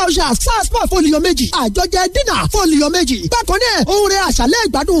shopping vouchers SARS-PAR fólíò 2 àjọjẹ dínà fólíò 2 bákan náà ohun rẹ̀ àṣálẹ́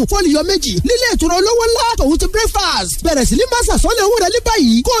ìgbádùn fólíò 2 lílé ìtura olówó ńlá tòun ti breakfast bẹ̀rẹ̀ sí ní máa sàsọ́lẹ̀ owó rẹ̀ ní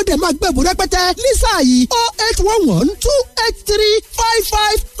báyìí kó o dẹ̀ máa gbẹ̀bù rẹpẹtẹ lísà yìí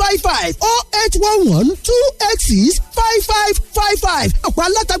 08112835555 08112865555 ọ̀pọ̀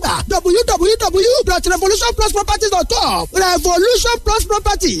alátagbà www.revolutionplusproperties.com Revolution Plus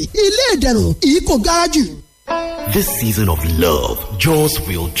Property ilé ìdẹ̀rùn ìkó gáràjù. This season of love, jaws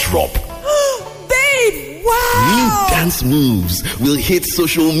will drop. Babe, wow! New dance moves will hit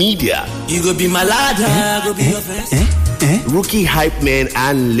social media. You go be my ladder, go be your first. Rookie hype men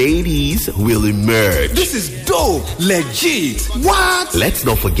and ladies will emerge. This is dope, legit. What? Let's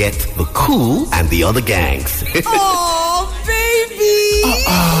not forget the Cool and the other gangs. Oh, baby!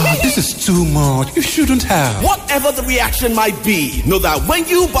 This is too much. You shouldn't have. Whatever the reaction might be, know that when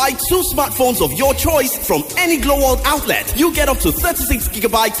you buy 2 smartphones of your choice from any Glow World outlet, you get up to 36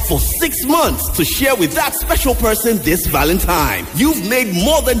 gigabytes for 6 months to share with that special person this Valentine. You've made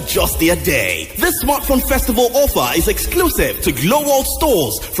more than just their day. This smartphone festival offer is exclusive to Glow World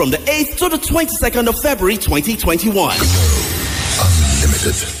stores from the 8th to the 22nd of February 2021.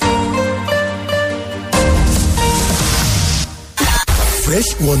 Unlimited.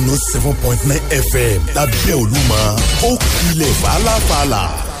 Fresh 107.9 FM lábẹ́ Olúmọ ó kilẹ̀ fàlàfàlà.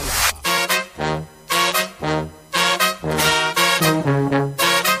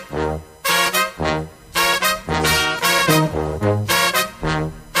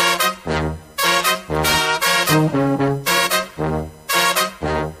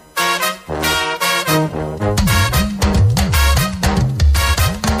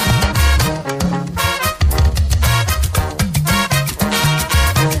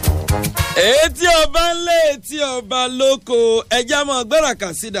 lóko ẹja mọ́ gbẹ́rà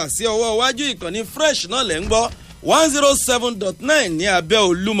kàsídà sí ọwọ́ iwájú ìkànnì fresh náà lẹ́ ń gbọ́ 107.9 ní abẹ́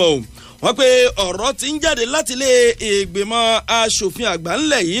olúmọ o wọ́n pe ọ̀rọ̀ ti ń jáde láti ilé ìgbìmọ̀ asòfin àgbà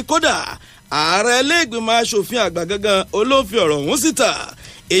ńlẹ̀ yìí kódà ààrẹ ilé ìgbìmọ̀ asòfin àgbà gangan olófin ọ̀rọ̀ ọ̀hún síta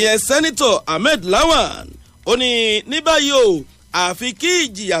ìyẹn sẹ́nitọ̀ Ahmed Lawan ó ní báyìí o àfi kí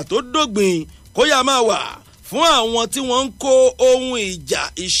ìjìyà tó dógbìn kó yá máa wà fún àwọn tí wọ́n ń kó ohun ìjà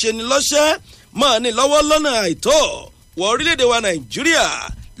ìṣenilọ́ṣẹ́ mọ́ ní lọ́wọ́ lọ́nà àìtọ́ wọ orílẹ̀-èdè wa Nàìjíríà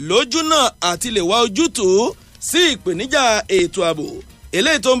lójú náà àti lè wá ojútùú sí ìpèníjà ètò ààbò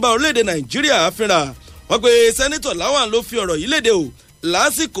eléyìí tó ń bá orílẹ̀-èdè Nàìjíríà fínra wọ́n pe sẹ́nitọ̀ Lawan ló fi ọ̀rọ̀ yìí léde o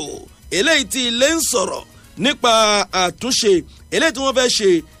lásìkò eléyìí tí ilé ń sọ̀rọ̀ nípa àtúnṣe eléyìí tí wọ́n fẹ́ ṣe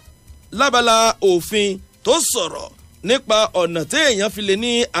lábala òfin tó sọ̀rọ̀ nípa ọ̀nà tí èèyàn fi lè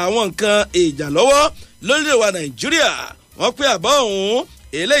ní àwọn nǹkan ìjà lọ́wọ́ lórílẹ̀ wa Nàìjíríà wọ́n pé àbá ọ̀hún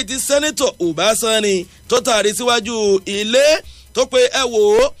eléyìí tí sẹ́nitọ̀ Uba Sani tó taari síwájú ilé tó pé ẹ wò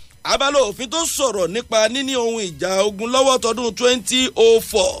ó abala òfin tó sọ̀rọ̀ nípa níní ohun ìjà ogun lọ́wọ́ tọdún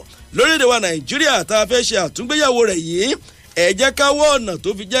 2004 lórílẹ̀ wa Nàìjíríà tá a fẹ́ ṣe àtúngbéyàwó rẹ̀ yìí ẹ jẹ́ ká wọ́ ọ̀nà tó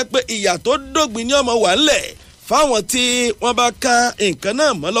fi jẹ́ pé ìyà tó dógbin ní ọmọ wà ńlẹ̀ fáwọn tí wọ́n bá ká nǹkan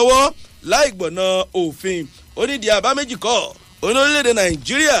náà mọ́ lọ́wọ́ láì gbọ̀nà òfin onídìí àbá méjì kọ́ orílẹ̀-èdè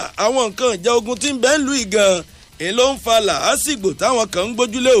Nàìjíríà àwọn nǹkan ìjà ogun tí ń bẹ ń lu ìgàn èyí ló ń fa làásìgbò táwọn kan ń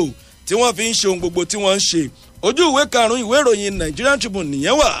gbójúlé o tí wọ́n fi ń ṣe ohun gbogbo tí wọ́n ń ṣe ojú ìwé karùn-ún ìwé ìròyìn Nigerian Tribune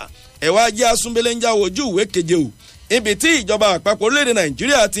nìyẹn wà ẹ̀wá jẹ́ asúnbélé ń jáwọ́ ojú ìwé keje o ibi tí ìjọba àpapọ̀ orílẹ̀-èdè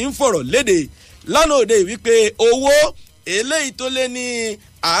Nàìjíríà ti ń fọ̀rọ̀ léde lánàá òde wípé owó eléyìí tó lé ní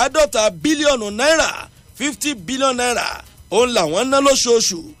 50 bílíọ̀nù náírà 50 bílíọ̀nù náírà òun làwọn ná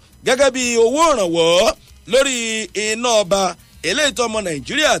lóṣooṣù gẹ́gẹ́ bí owó ìrànwọ́ lórí iná ọba eléyìí tó ọmọ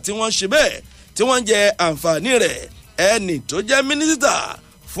Nàìjíríà tí wọ́n ṣe bẹ́ẹ̀ tí wọ́n jẹ àǹfààní rẹ̀ ẹni tó jẹ́ mínísítà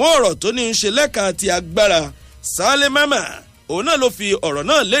fún ọ̀rọ̀ tó ní í ṣe lẹ́ka ti agbára Sale Mama òun náà ló fi ọ̀rọ̀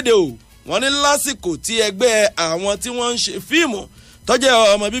náà léde o wọ́n ní lásìkò tí ẹgbẹ́ àwọn tí wọ́n ń ṣe fíìmù tó jẹ́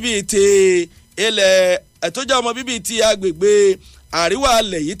ọmọ bíbí ti ilẹ̀ tó jẹ́ ọmọ bíbí ti agbègbè àríwá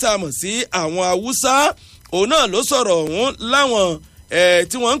alẹ̀ yìí tá a mọ̀ sí àwọn Haúsá òun náà ló sọ̀rọ̀ ọ̀hún láwọn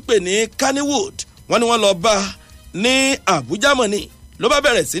tí wọ́n ń pè ní Kannywood wọ́n ní wọ́n lọ bá ní Àbújá mọ̀ ni ló bá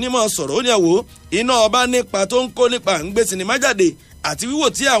bẹ̀rẹ̀ sí ní mọ́ sọ̀rọ̀ ó ní ẹ̀wò iná ọba nípa tó ń kó nípa ń gbé sinimá jáde àti wíwò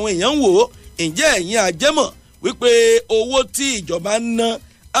tí àwọn èèyàn ń wò ó ǹjẹ́ ẹ̀yin àjẹmọ̀ wípé owó tí ìjọba ń ná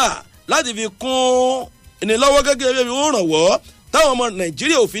láti fi kún ìnílọ́wọ́ gẹ́gẹ́ bí ó rànwọ́ táwọn ọmọ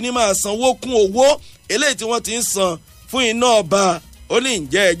Nàìjíríà ò fi ní máa sanwó kún owó eléyìí tí wọ́n ti ń san fún iná ọba ó ní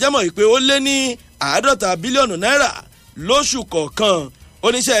ǹjẹ́ ẹ̀jẹ̀mọ̀ wípé ó lé ní 50 bílíọ̀nù náírà lóṣù kọ̀ọ̀kan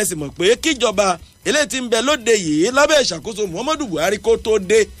oníṣẹ́ ẹ̀sìn mọ̀ pé kíjọba eléyìí tí ń bẹ lóde yìí lábẹ́ ìṣàkóso Muhammadu Buhari kó tó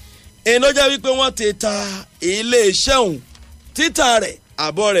dé iná jẹ́ wípé wọ́n ti ta iléeṣẹ́ òun títà rẹ̀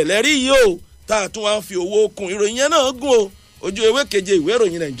àbọ̀ rẹ̀ lẹ́rí yìí o tá a tún wá ń fi owó kún ìròyìn yẹn náà gùn o ojú ewé keje ìwé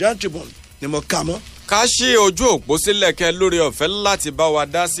ìròyìn Nigerian Tribune ni mo kà mọ́. ká ṣí ojú òpó sílẹ̀ kẹ́ lórí ọ̀fẹ́ láti bá wa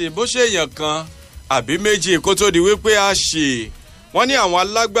dá sí bó ṣe èèyàn kan àbí méjì kó tó di wípé a ṣe wọ́n ní àwọn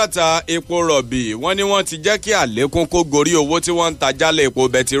alágbàtà epo rọ̀bì wọ́n ní wọ́n ti jẹ́ kí àlékún kó gorí owó tí wọ́n ń ta jálẹ̀ epo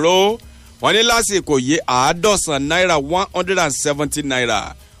bẹtiró wọ́n ní lásìkò yìí 100 náírà 170 náírà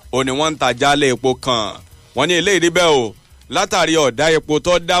ó ní wọ́n ń ta jálẹ̀ epo kan wọ́n ní eléyìí bẹ́ẹ̀ o látàrí ọ̀dá epo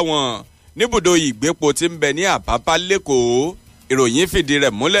tó dá wọn níbùdó ìgbépo tí ń bẹ ní Àpápá lẹ́kọ̀ọ́ ìròyìn fìdí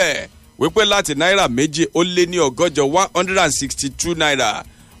rẹ̀ múlẹ̀ wípé láti náírà méjì ó lé ní ọgọ́jọ 162 náírà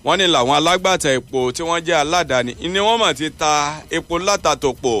wọ́n ní làwọn alágbàtà epo tí wọ́n jẹ́ aládàáni ni wọ́n mà ti ta epo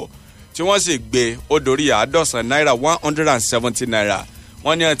látàtòpọ̀ tí wọ́n sì gbé ó dorí 100 náírà 170 náírà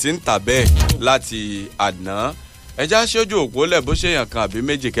wọ́n ní ẹ̀ ti ń tà bẹ́ẹ̀ láti àná ẹjá ṣojú òpó lẹ̀ bó ṣe yàn kan àbí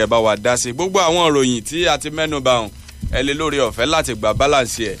méjì kẹ́ bá wa dá sí gbogbo àwọn ìròyìn tí a ti mẹ́nu bà hàn ẹ lè lórí ọ̀fẹ́ láti gba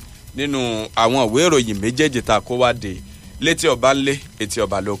balance ẹ̀ nínú àwọn ìwé ìròyìn méjèèjì tá a kó wá dé létí ọba ńlé etí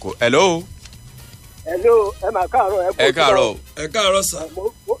ọba lóko. hello. hello ẹ máa káàárọ̀ ẹ káàárọ̀. ẹ káàárọ̀ sà.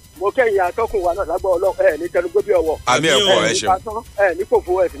 mo kẹ́yìn atọ́kùn wa náà lágbọ́ ọlọ́run ẹ ní tẹnugbó bí ọwọ́. àmì ẹ̀kọ́ ẹ ṣeun. ẹ ní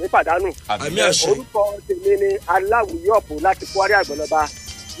kòfó ẹ sì ní pàdánù. àmì àṣẹ. orúkọ tèmi ni aláwùyọ̀pù láti Kwari Àgbọ̀nọba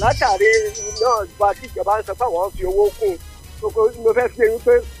látàrí náà gba tí ìjọba ń sọ pé àwọn fi owó kún mo fẹ́ fi eyín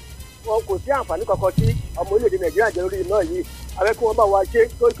pé wọn kò sí àǹfààní kankan tí ọmọ orílẹ̀-èdè Nàìjíríà jẹ lórí iná yìí abẹ́ kí wọ́n bá wa ṣe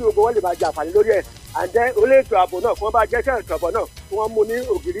tó kí gbogbo wọn lè máa jẹ àǹfààní lórí ẹ̀ àǹdẹ́ oléètò ààbò náà kí wọ́n bá jẹ́ sẹ́ẹ̀tì ọ̀bọ̀ náà kí wọ́n mú ní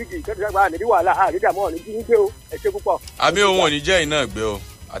ògìrìgì kẹ́tùsẹ́gbà àníní wàhálà àrídàmọ́ ọ̀ní jí ń gbé o ẹ ṣé púpọ̀. àmì ohun òní jẹ́ iná ìgbé o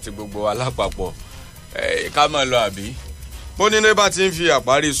àti gbogbo alápapọ̀ ká máa lọ àbí. bó nílé bá ti ń fi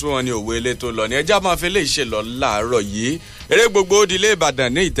àparí sún wọn ní òwe ilé tó lọ ní ẹjá máa fi lè ṣe lọ láàárọ̀ yìí eré gbogbo ó di ilé Ìbàdàn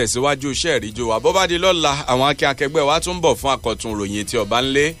ní ìtẹ̀síwájú iṣẹ́ ìríjú wa bó bá di lọ́la àwọn akẹgbẹ́ wa tún bọ̀ fún àkọ́tún ròyìn tí ọba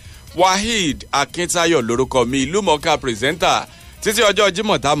ńlé Waheed Akintayo lórúkọ mi ìlú mọ̀ọ́ká pírẹsẹ́ńtà títí ọjọ́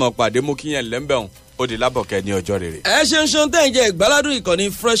Jímọ̀ tá a mọ̀ pàdé mú kíyẹn lẹ́ńbẹ̀hùn ó di lábọ̀kẹ́ ní ọjọ́ rere. ẹ ṣeun tẹ́ ń jẹ́ ìgbáládùn ìkànnì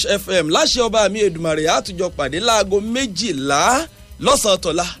Fresh FM láṣẹ ọba mi Èdùmàrè àtúnjọ pàdé láago 12 lọ́sàn-án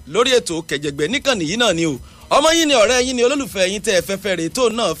tọ̀la lórí ètò kẹjẹgbẹ́ níkànnì yìí náà ni o ọmọ yín ni ọ̀rẹ́ yín ni olólùfẹ́ yín tẹ́ ẹ fẹ́fẹ́ rè tó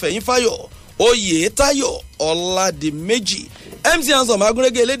náà fẹ̀yìn fáyọ̀ Oyètáyọ̀ Ọládìméjì MC Ansom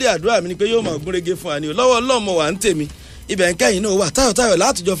agúnrégé elédè àdúrà mi ni pé yóò máa gúnrégé fún wa ni o lọ́wọ́ ọlọ́mọ wà ń tèmi ibẹ̀ ń kẹ́yìn náà wà táyọ̀táyọ̀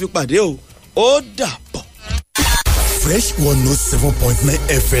látijọ́ fi pàdé o ó dàbọ̀. Fresh 107.9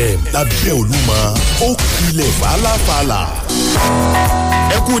 FM lábẹ́ Olúmọ ó kilẹ̀ fàlàfàlà.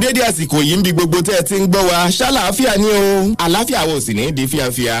 ẹ kú dédé àsìkò yìí ń bi gbogbo tẹ́ ẹ ti ń gbọ́ wa ṣàlàáfíà ni o àlàáfíà wo sì ní di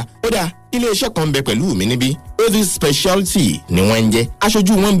fíafíà ó dà iléeṣẹ́ kan bẹ pẹ̀lú mi níbí Avis Speciality ni wọ́n ń jẹ́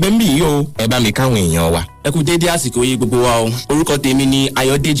aṣojú wọn bẹ́ẹ̀ bí yìí o ẹ bá mi káwọn èèyàn wa. ẹ kú dédé àsìkò yìí gbogbo wa o orúkọ tèmi ni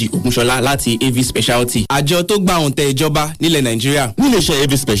Ayọ̀dèjì Ògúnṣọlá láti Avis Speciality àjọ tó gba òǹtẹ̀ ìjọba nílẹ̀ Nàìjíríà. níléeṣẹ́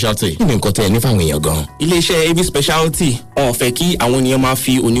Avis Speciality kí ni nǹkan tẹ́ ẹ ní fáwọn èèyàn gan. iléeṣẹ́ Avis Speciality wọn ò fẹ́ kí àwọn ènìyàn máa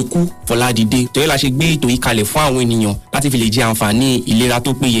fi òní kú fọlá dìde torí la ṣe gbé ètò yìí kalẹ̀ fún àwọn ènìyàn láti fi lè jẹ àǹfààní ìlera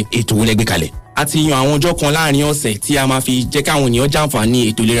tó péye. ètò wo lẹ gbé kalẹ̀? a ti yan àwọn ọjọ́ kan láàrin ọ̀sẹ̀ tí a máa fi jẹ́ káwọn ènìyàn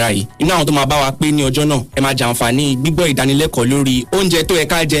jàǹfààní ètò ìlera yìí. inú àwọn tó máa bá wa pé ní ọjọ́ náà ẹ máa jàǹfààní gbígbọ́ ìdánilẹ́kọ̀ọ́ lórí oúnjẹ tó yẹ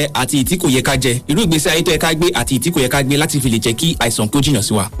ká jẹ àti ìtí kò yẹ ká jẹ, irú ìgbésí ayé tó yẹ ká gbé àti ìtí kò yẹ ká gbé láti fi lè jẹ́ kí àìsàn kó jìnnà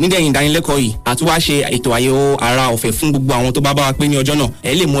sí wa. nídẹ̀yìn ìdánilẹ́kọ̀ọ́ yìí a tún wá ṣe ètò àyẹ̀wò ara ọ̀fẹ́ fún gbogbo àwọn tó bá wa pé ní ọjọ́ náà.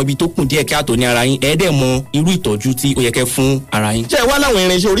 ẹ lè mọ ibi tó kùn díẹ̀ káàtó ní ara yín, ẹ dẹ̀ mọ irú ìtọ́jú tí ó yẹ kẹ́ fún ara yín. ṣé ẹ wá láwọn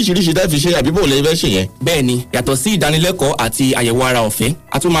irinṣẹ́ oríṣiríṣi tẹ́ fi ṣe àbí bò lè fẹ́ ṣe yẹn? bẹ́ẹ̀ni, yàtọ̀ sí ìdánilẹ́kọ̀ọ́ àti àyẹ̀wò ara ọ̀fẹ́,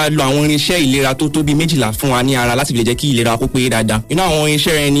 a tún máa lo àwọn irinṣẹ́ ìlera tó tó bí 12 fún wa ní ara láti lè jẹ́ kí ìlera kó péye dáadáa. inú àwọn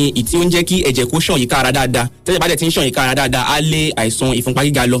irinṣẹ́ rẹ̀ ni ìtí ó ń jẹ́ kí ẹ̀jẹ̀ kó ṣàn yíká ara dáadáa. tẹ́jẹ̀ bá dẹ̀ ti ń ṣàn yíká ara dáadáa á lé àìsàn ìfúnpá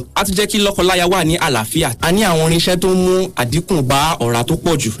gíga lọ. á tún jẹ́ kí lọ́kọláya wà ní àlàáfíà. a ní àwọn irinṣẹ́ tó ń mú àdínkù bá ọ̀rá tó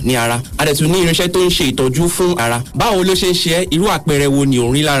pọ̀ jù ní ara. a dẹ̀ tún ní irinṣẹ́ tó ń ṣe ìtọ́jú fún ara. báwo ló ṣe ń ṣe ẹ́? irú àpẹẹrẹ wo ni ò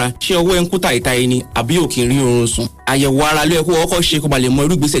ń rí lára? ṣé ọwọ́ ẹ ń kú tàìtàì ni àbí ò kì í rí oorun sùn? àyẹ̀wò ara ló yẹ kó kọ́kọ́ ṣe kó ba lè mọ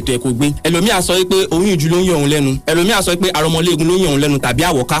irú ìgbésẹ̀ tó yẹ kó gbé. ẹlòmíà sọ pé oyún ìjú ló ń yọ òun lẹ́nu, ẹlòmíà sọ pé arọmọléegun ló ń yọ òun lẹ́nu tàbí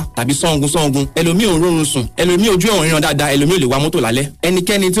àwọ̀ká tàbí sọ́ngun, ẹlòmíà ò ń rórun sùn, ẹlòmíà ojú ẹ̀wọ̀n ríran dáadáa, ẹlòmíà ò lè wa mọ́tò lálẹ́.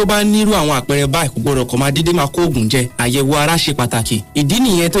 ẹnikẹ́ni tí ó bá nírú àwọn àpẹẹrẹ báyìí kò gbọdọ̀ kọ̀ máa dédé máa kó oògùn jẹ. àyẹ̀wò ara ṣe pàtàkì. ìdí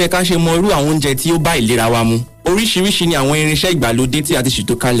nìyẹn tó yẹ ká ṣe mọ irú àwọn oúnjẹ tí ó bá ìlera wa mu. oríṣiríṣi ni àwọn irinṣẹ́ ìgbàlódé tí a ti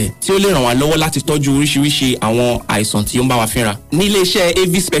ṣètò kalẹ̀ tí ó lè ràn wá lọ́wọ́ láti tọ́jú oríṣiríṣi àwọn àìsàn tí ó ń bá wa fínra. ní iléeṣẹ́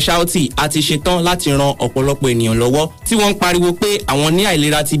Avis Speciality a ti ṣetán láti ran ọ̀pọ̀lọpọ̀ ènìyàn lọ́wọ́ tí wọ́n ń pariwo pé àwọn ní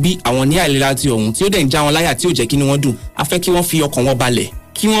àìlera ti bí, àwọn ní àìlera ti ọ̀hún tí ó dẹ̀ ń já wọn láyà tí ò jẹ́ kí ni wọ́n dùn. a fẹ́ kí wọ́n fi ọkàn wọn balẹ̀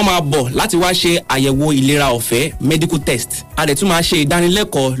kí wọ́n máa bọ̀ láti wá ṣe àyẹ̀wò ìlera ọ̀fẹ́ medical test. a dẹ̀ tún máa ṣe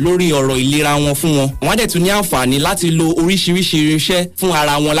ìdánilẹ́kọ̀ọ́ lórí ọ̀rọ̀ ìlera wọn fún wọn. wọ́n á dẹ̀ tún ní àǹfààní láti lo oríṣiríṣi irinṣẹ́ fún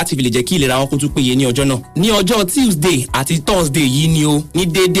ara wọn láti fi lè jẹ́ kí ìlera wọn kó tún péye ní ọjọ́ náà. ní ọjọ́ Tuesday àti Thursday yìí ni o ní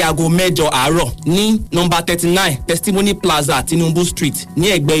déédéé aago 8 àárọ̀ ní nọ́mbà 39 Testimony Plaza Tinubu Street ní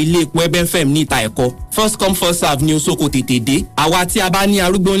ẹ̀gbẹ́ ilé epo Ebenfem ní ìta ẹ̀kọ́. first come first serve ní Osoko tètè dé. àwa tí a bá ní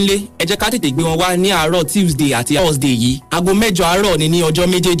arúgbó ńlé ẹ jẹ́ ká tètè gbé wọn wá ní àárọ̀ Tuesday àti Thursday yìí aago 8 àárọ̀ ní ọjọ́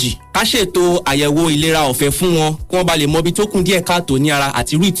méjèèjì. ká ṣètò àyẹ̀wò ìlera ọ̀fẹ́ fún wọn kí wọ́n bá lè mọ ibi tó kún díẹ̀ káàtó ní ara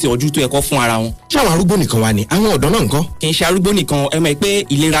àti irú ìtọ́jú tó yẹ kó fún ara wọn. ṣé àwọn arúgbó nìkan wà ní àwọn ọ̀dọ́ náà ńkọ́? kì í ṣe arúgbó nìkan, ẹ mọ̀ pé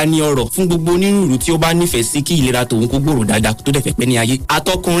ìlera ni ọrọ̀ fún gbogbo onírúurú tí ó bá nífẹ̀ẹ́ sí kí ìlera tòun kó gbòòrò dáadáa tó dẹ̀ fẹ́ pẹ́ ní ayé.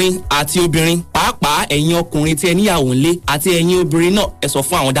 àtọkùnrin àti obìnrin, pàápàá ẹ̀yin ọkùnrin tí ẹ níyàwó ńlé àti ẹ̀yin obìnrin náà ẹ sọ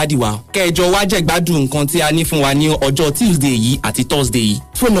fún àwọn dádì wa kẹjọ wá jẹ̀gbádùn nǹkan tí a ní fún wa ní ọjọ́ Tuesday yìí àti Thursday yìí.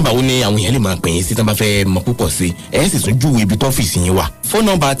 fóònù nọ́mbà wo ni àwọn èèyàn lè máa pè yín sí tí wọ́n bá fẹ́ mọ̀ púpọ̀ sí ẹ sì tún júwe ibi tọ́fíìsì yín wà? fóònù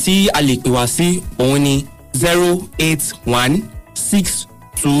nọ́mbà tí a lè pè wá sí òun ni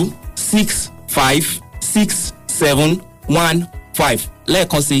 08162656715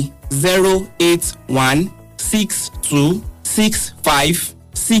 lẹ́ẹ̀kan sí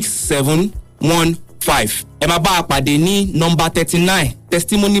 08162656715. ẹ máa bá a pàdé ní nọ́mbà 39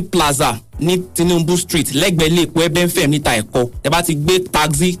 Testimony Plaza ní Tinubu Street lẹ́gbẹ̀ẹ́ ilé epo Ebenfem níta ẹ̀kọ́. ẹ bá ti gbé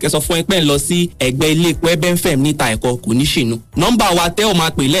taxi kẹ́ sọ fún ẹ pé ń lọ sí ẹ̀gbẹ́ ilé epo Ebenfem níta ẹ̀kọ́, kò ní ṣìnú. nọ́mbà wa tẹ́ ò máa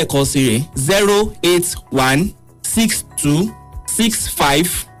pè lẹ́ẹ̀kan sí rẹ̀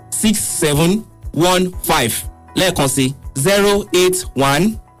 08162656715 lẹ́ẹ̀kan sí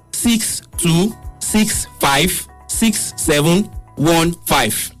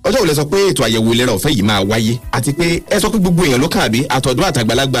 08162656715. ọjọ́ wo lẹ sọ pé ètò àyẹ̀wò ìlera ọ̀fẹ́ yìí máa wáyé àti pé ẹ sọ pé gbogbo èèyàn ló kàn àbí àtọ̀dọ́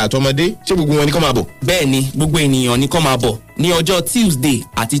àtàgbàlagbà àtọmọdé ṣé gbogbo wọn ni kó máa bọ̀? bẹ́ẹ̀ ni, gbogbo ènìyàn ni kó máa bọ̀ ní ọjọ́ Tuesday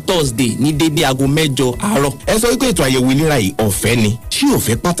àti Thursday ní déédéé aago 8 àárọ̀. ẹ sọ wípé ètò àyẹ̀wò ìlera yìí ọ̀fẹ́ ni, ṣé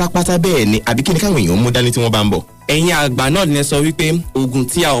ọ̀fẹ́ pátápátá bẹ́ẹ̀ ni àbí kí ni káwọn èèyàn mú dání tí wọ́n bá ń bọ̀? ẹ̀yin àgbà náà ni ẹ sọ wípé oògùn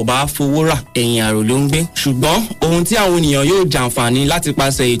tí a ò bá fowó rà ẹ̀yìn àrò ló ń gbé. ṣùgbọ́n ohun tí àwọn ènìyàn yóò jàǹfààní láti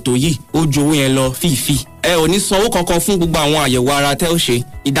pàṣẹ ètò yìí ó ju owó yẹn lọ fífi. ẹ ò ní sanwó kankan fún gbogbo àwọn àyẹ̀wò ara tẹ́ ó ṣe.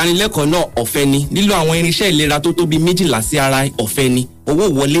 ìdánilẹ́kọ̀ọ́ náà ọ̀fẹ́ ni, lílo àwọn irinṣẹ́ ìlera tó tóbi 12 sí ara ọ̀fẹ́ ni, owó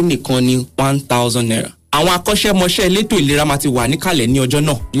wọlé nìkan ni 1000 naira. àwọn akọ́ṣẹ́mọṣẹ́ elétò ìlera máa ti wà níkàlẹ̀ ní ọjọ́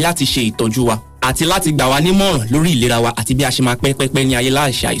náà láti ṣe ìtọ́jú wa. àti láti gbà wá nímọ̀ràn lórí ìlera wa àti bí a ṣe máa pẹ́ ní ayé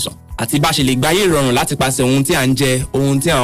láìṣe àìsàn àti bá a ṣe lè gbáyé ìrọ̀rùn láti pàṣẹ ohun tí à ń jẹ ohun tí à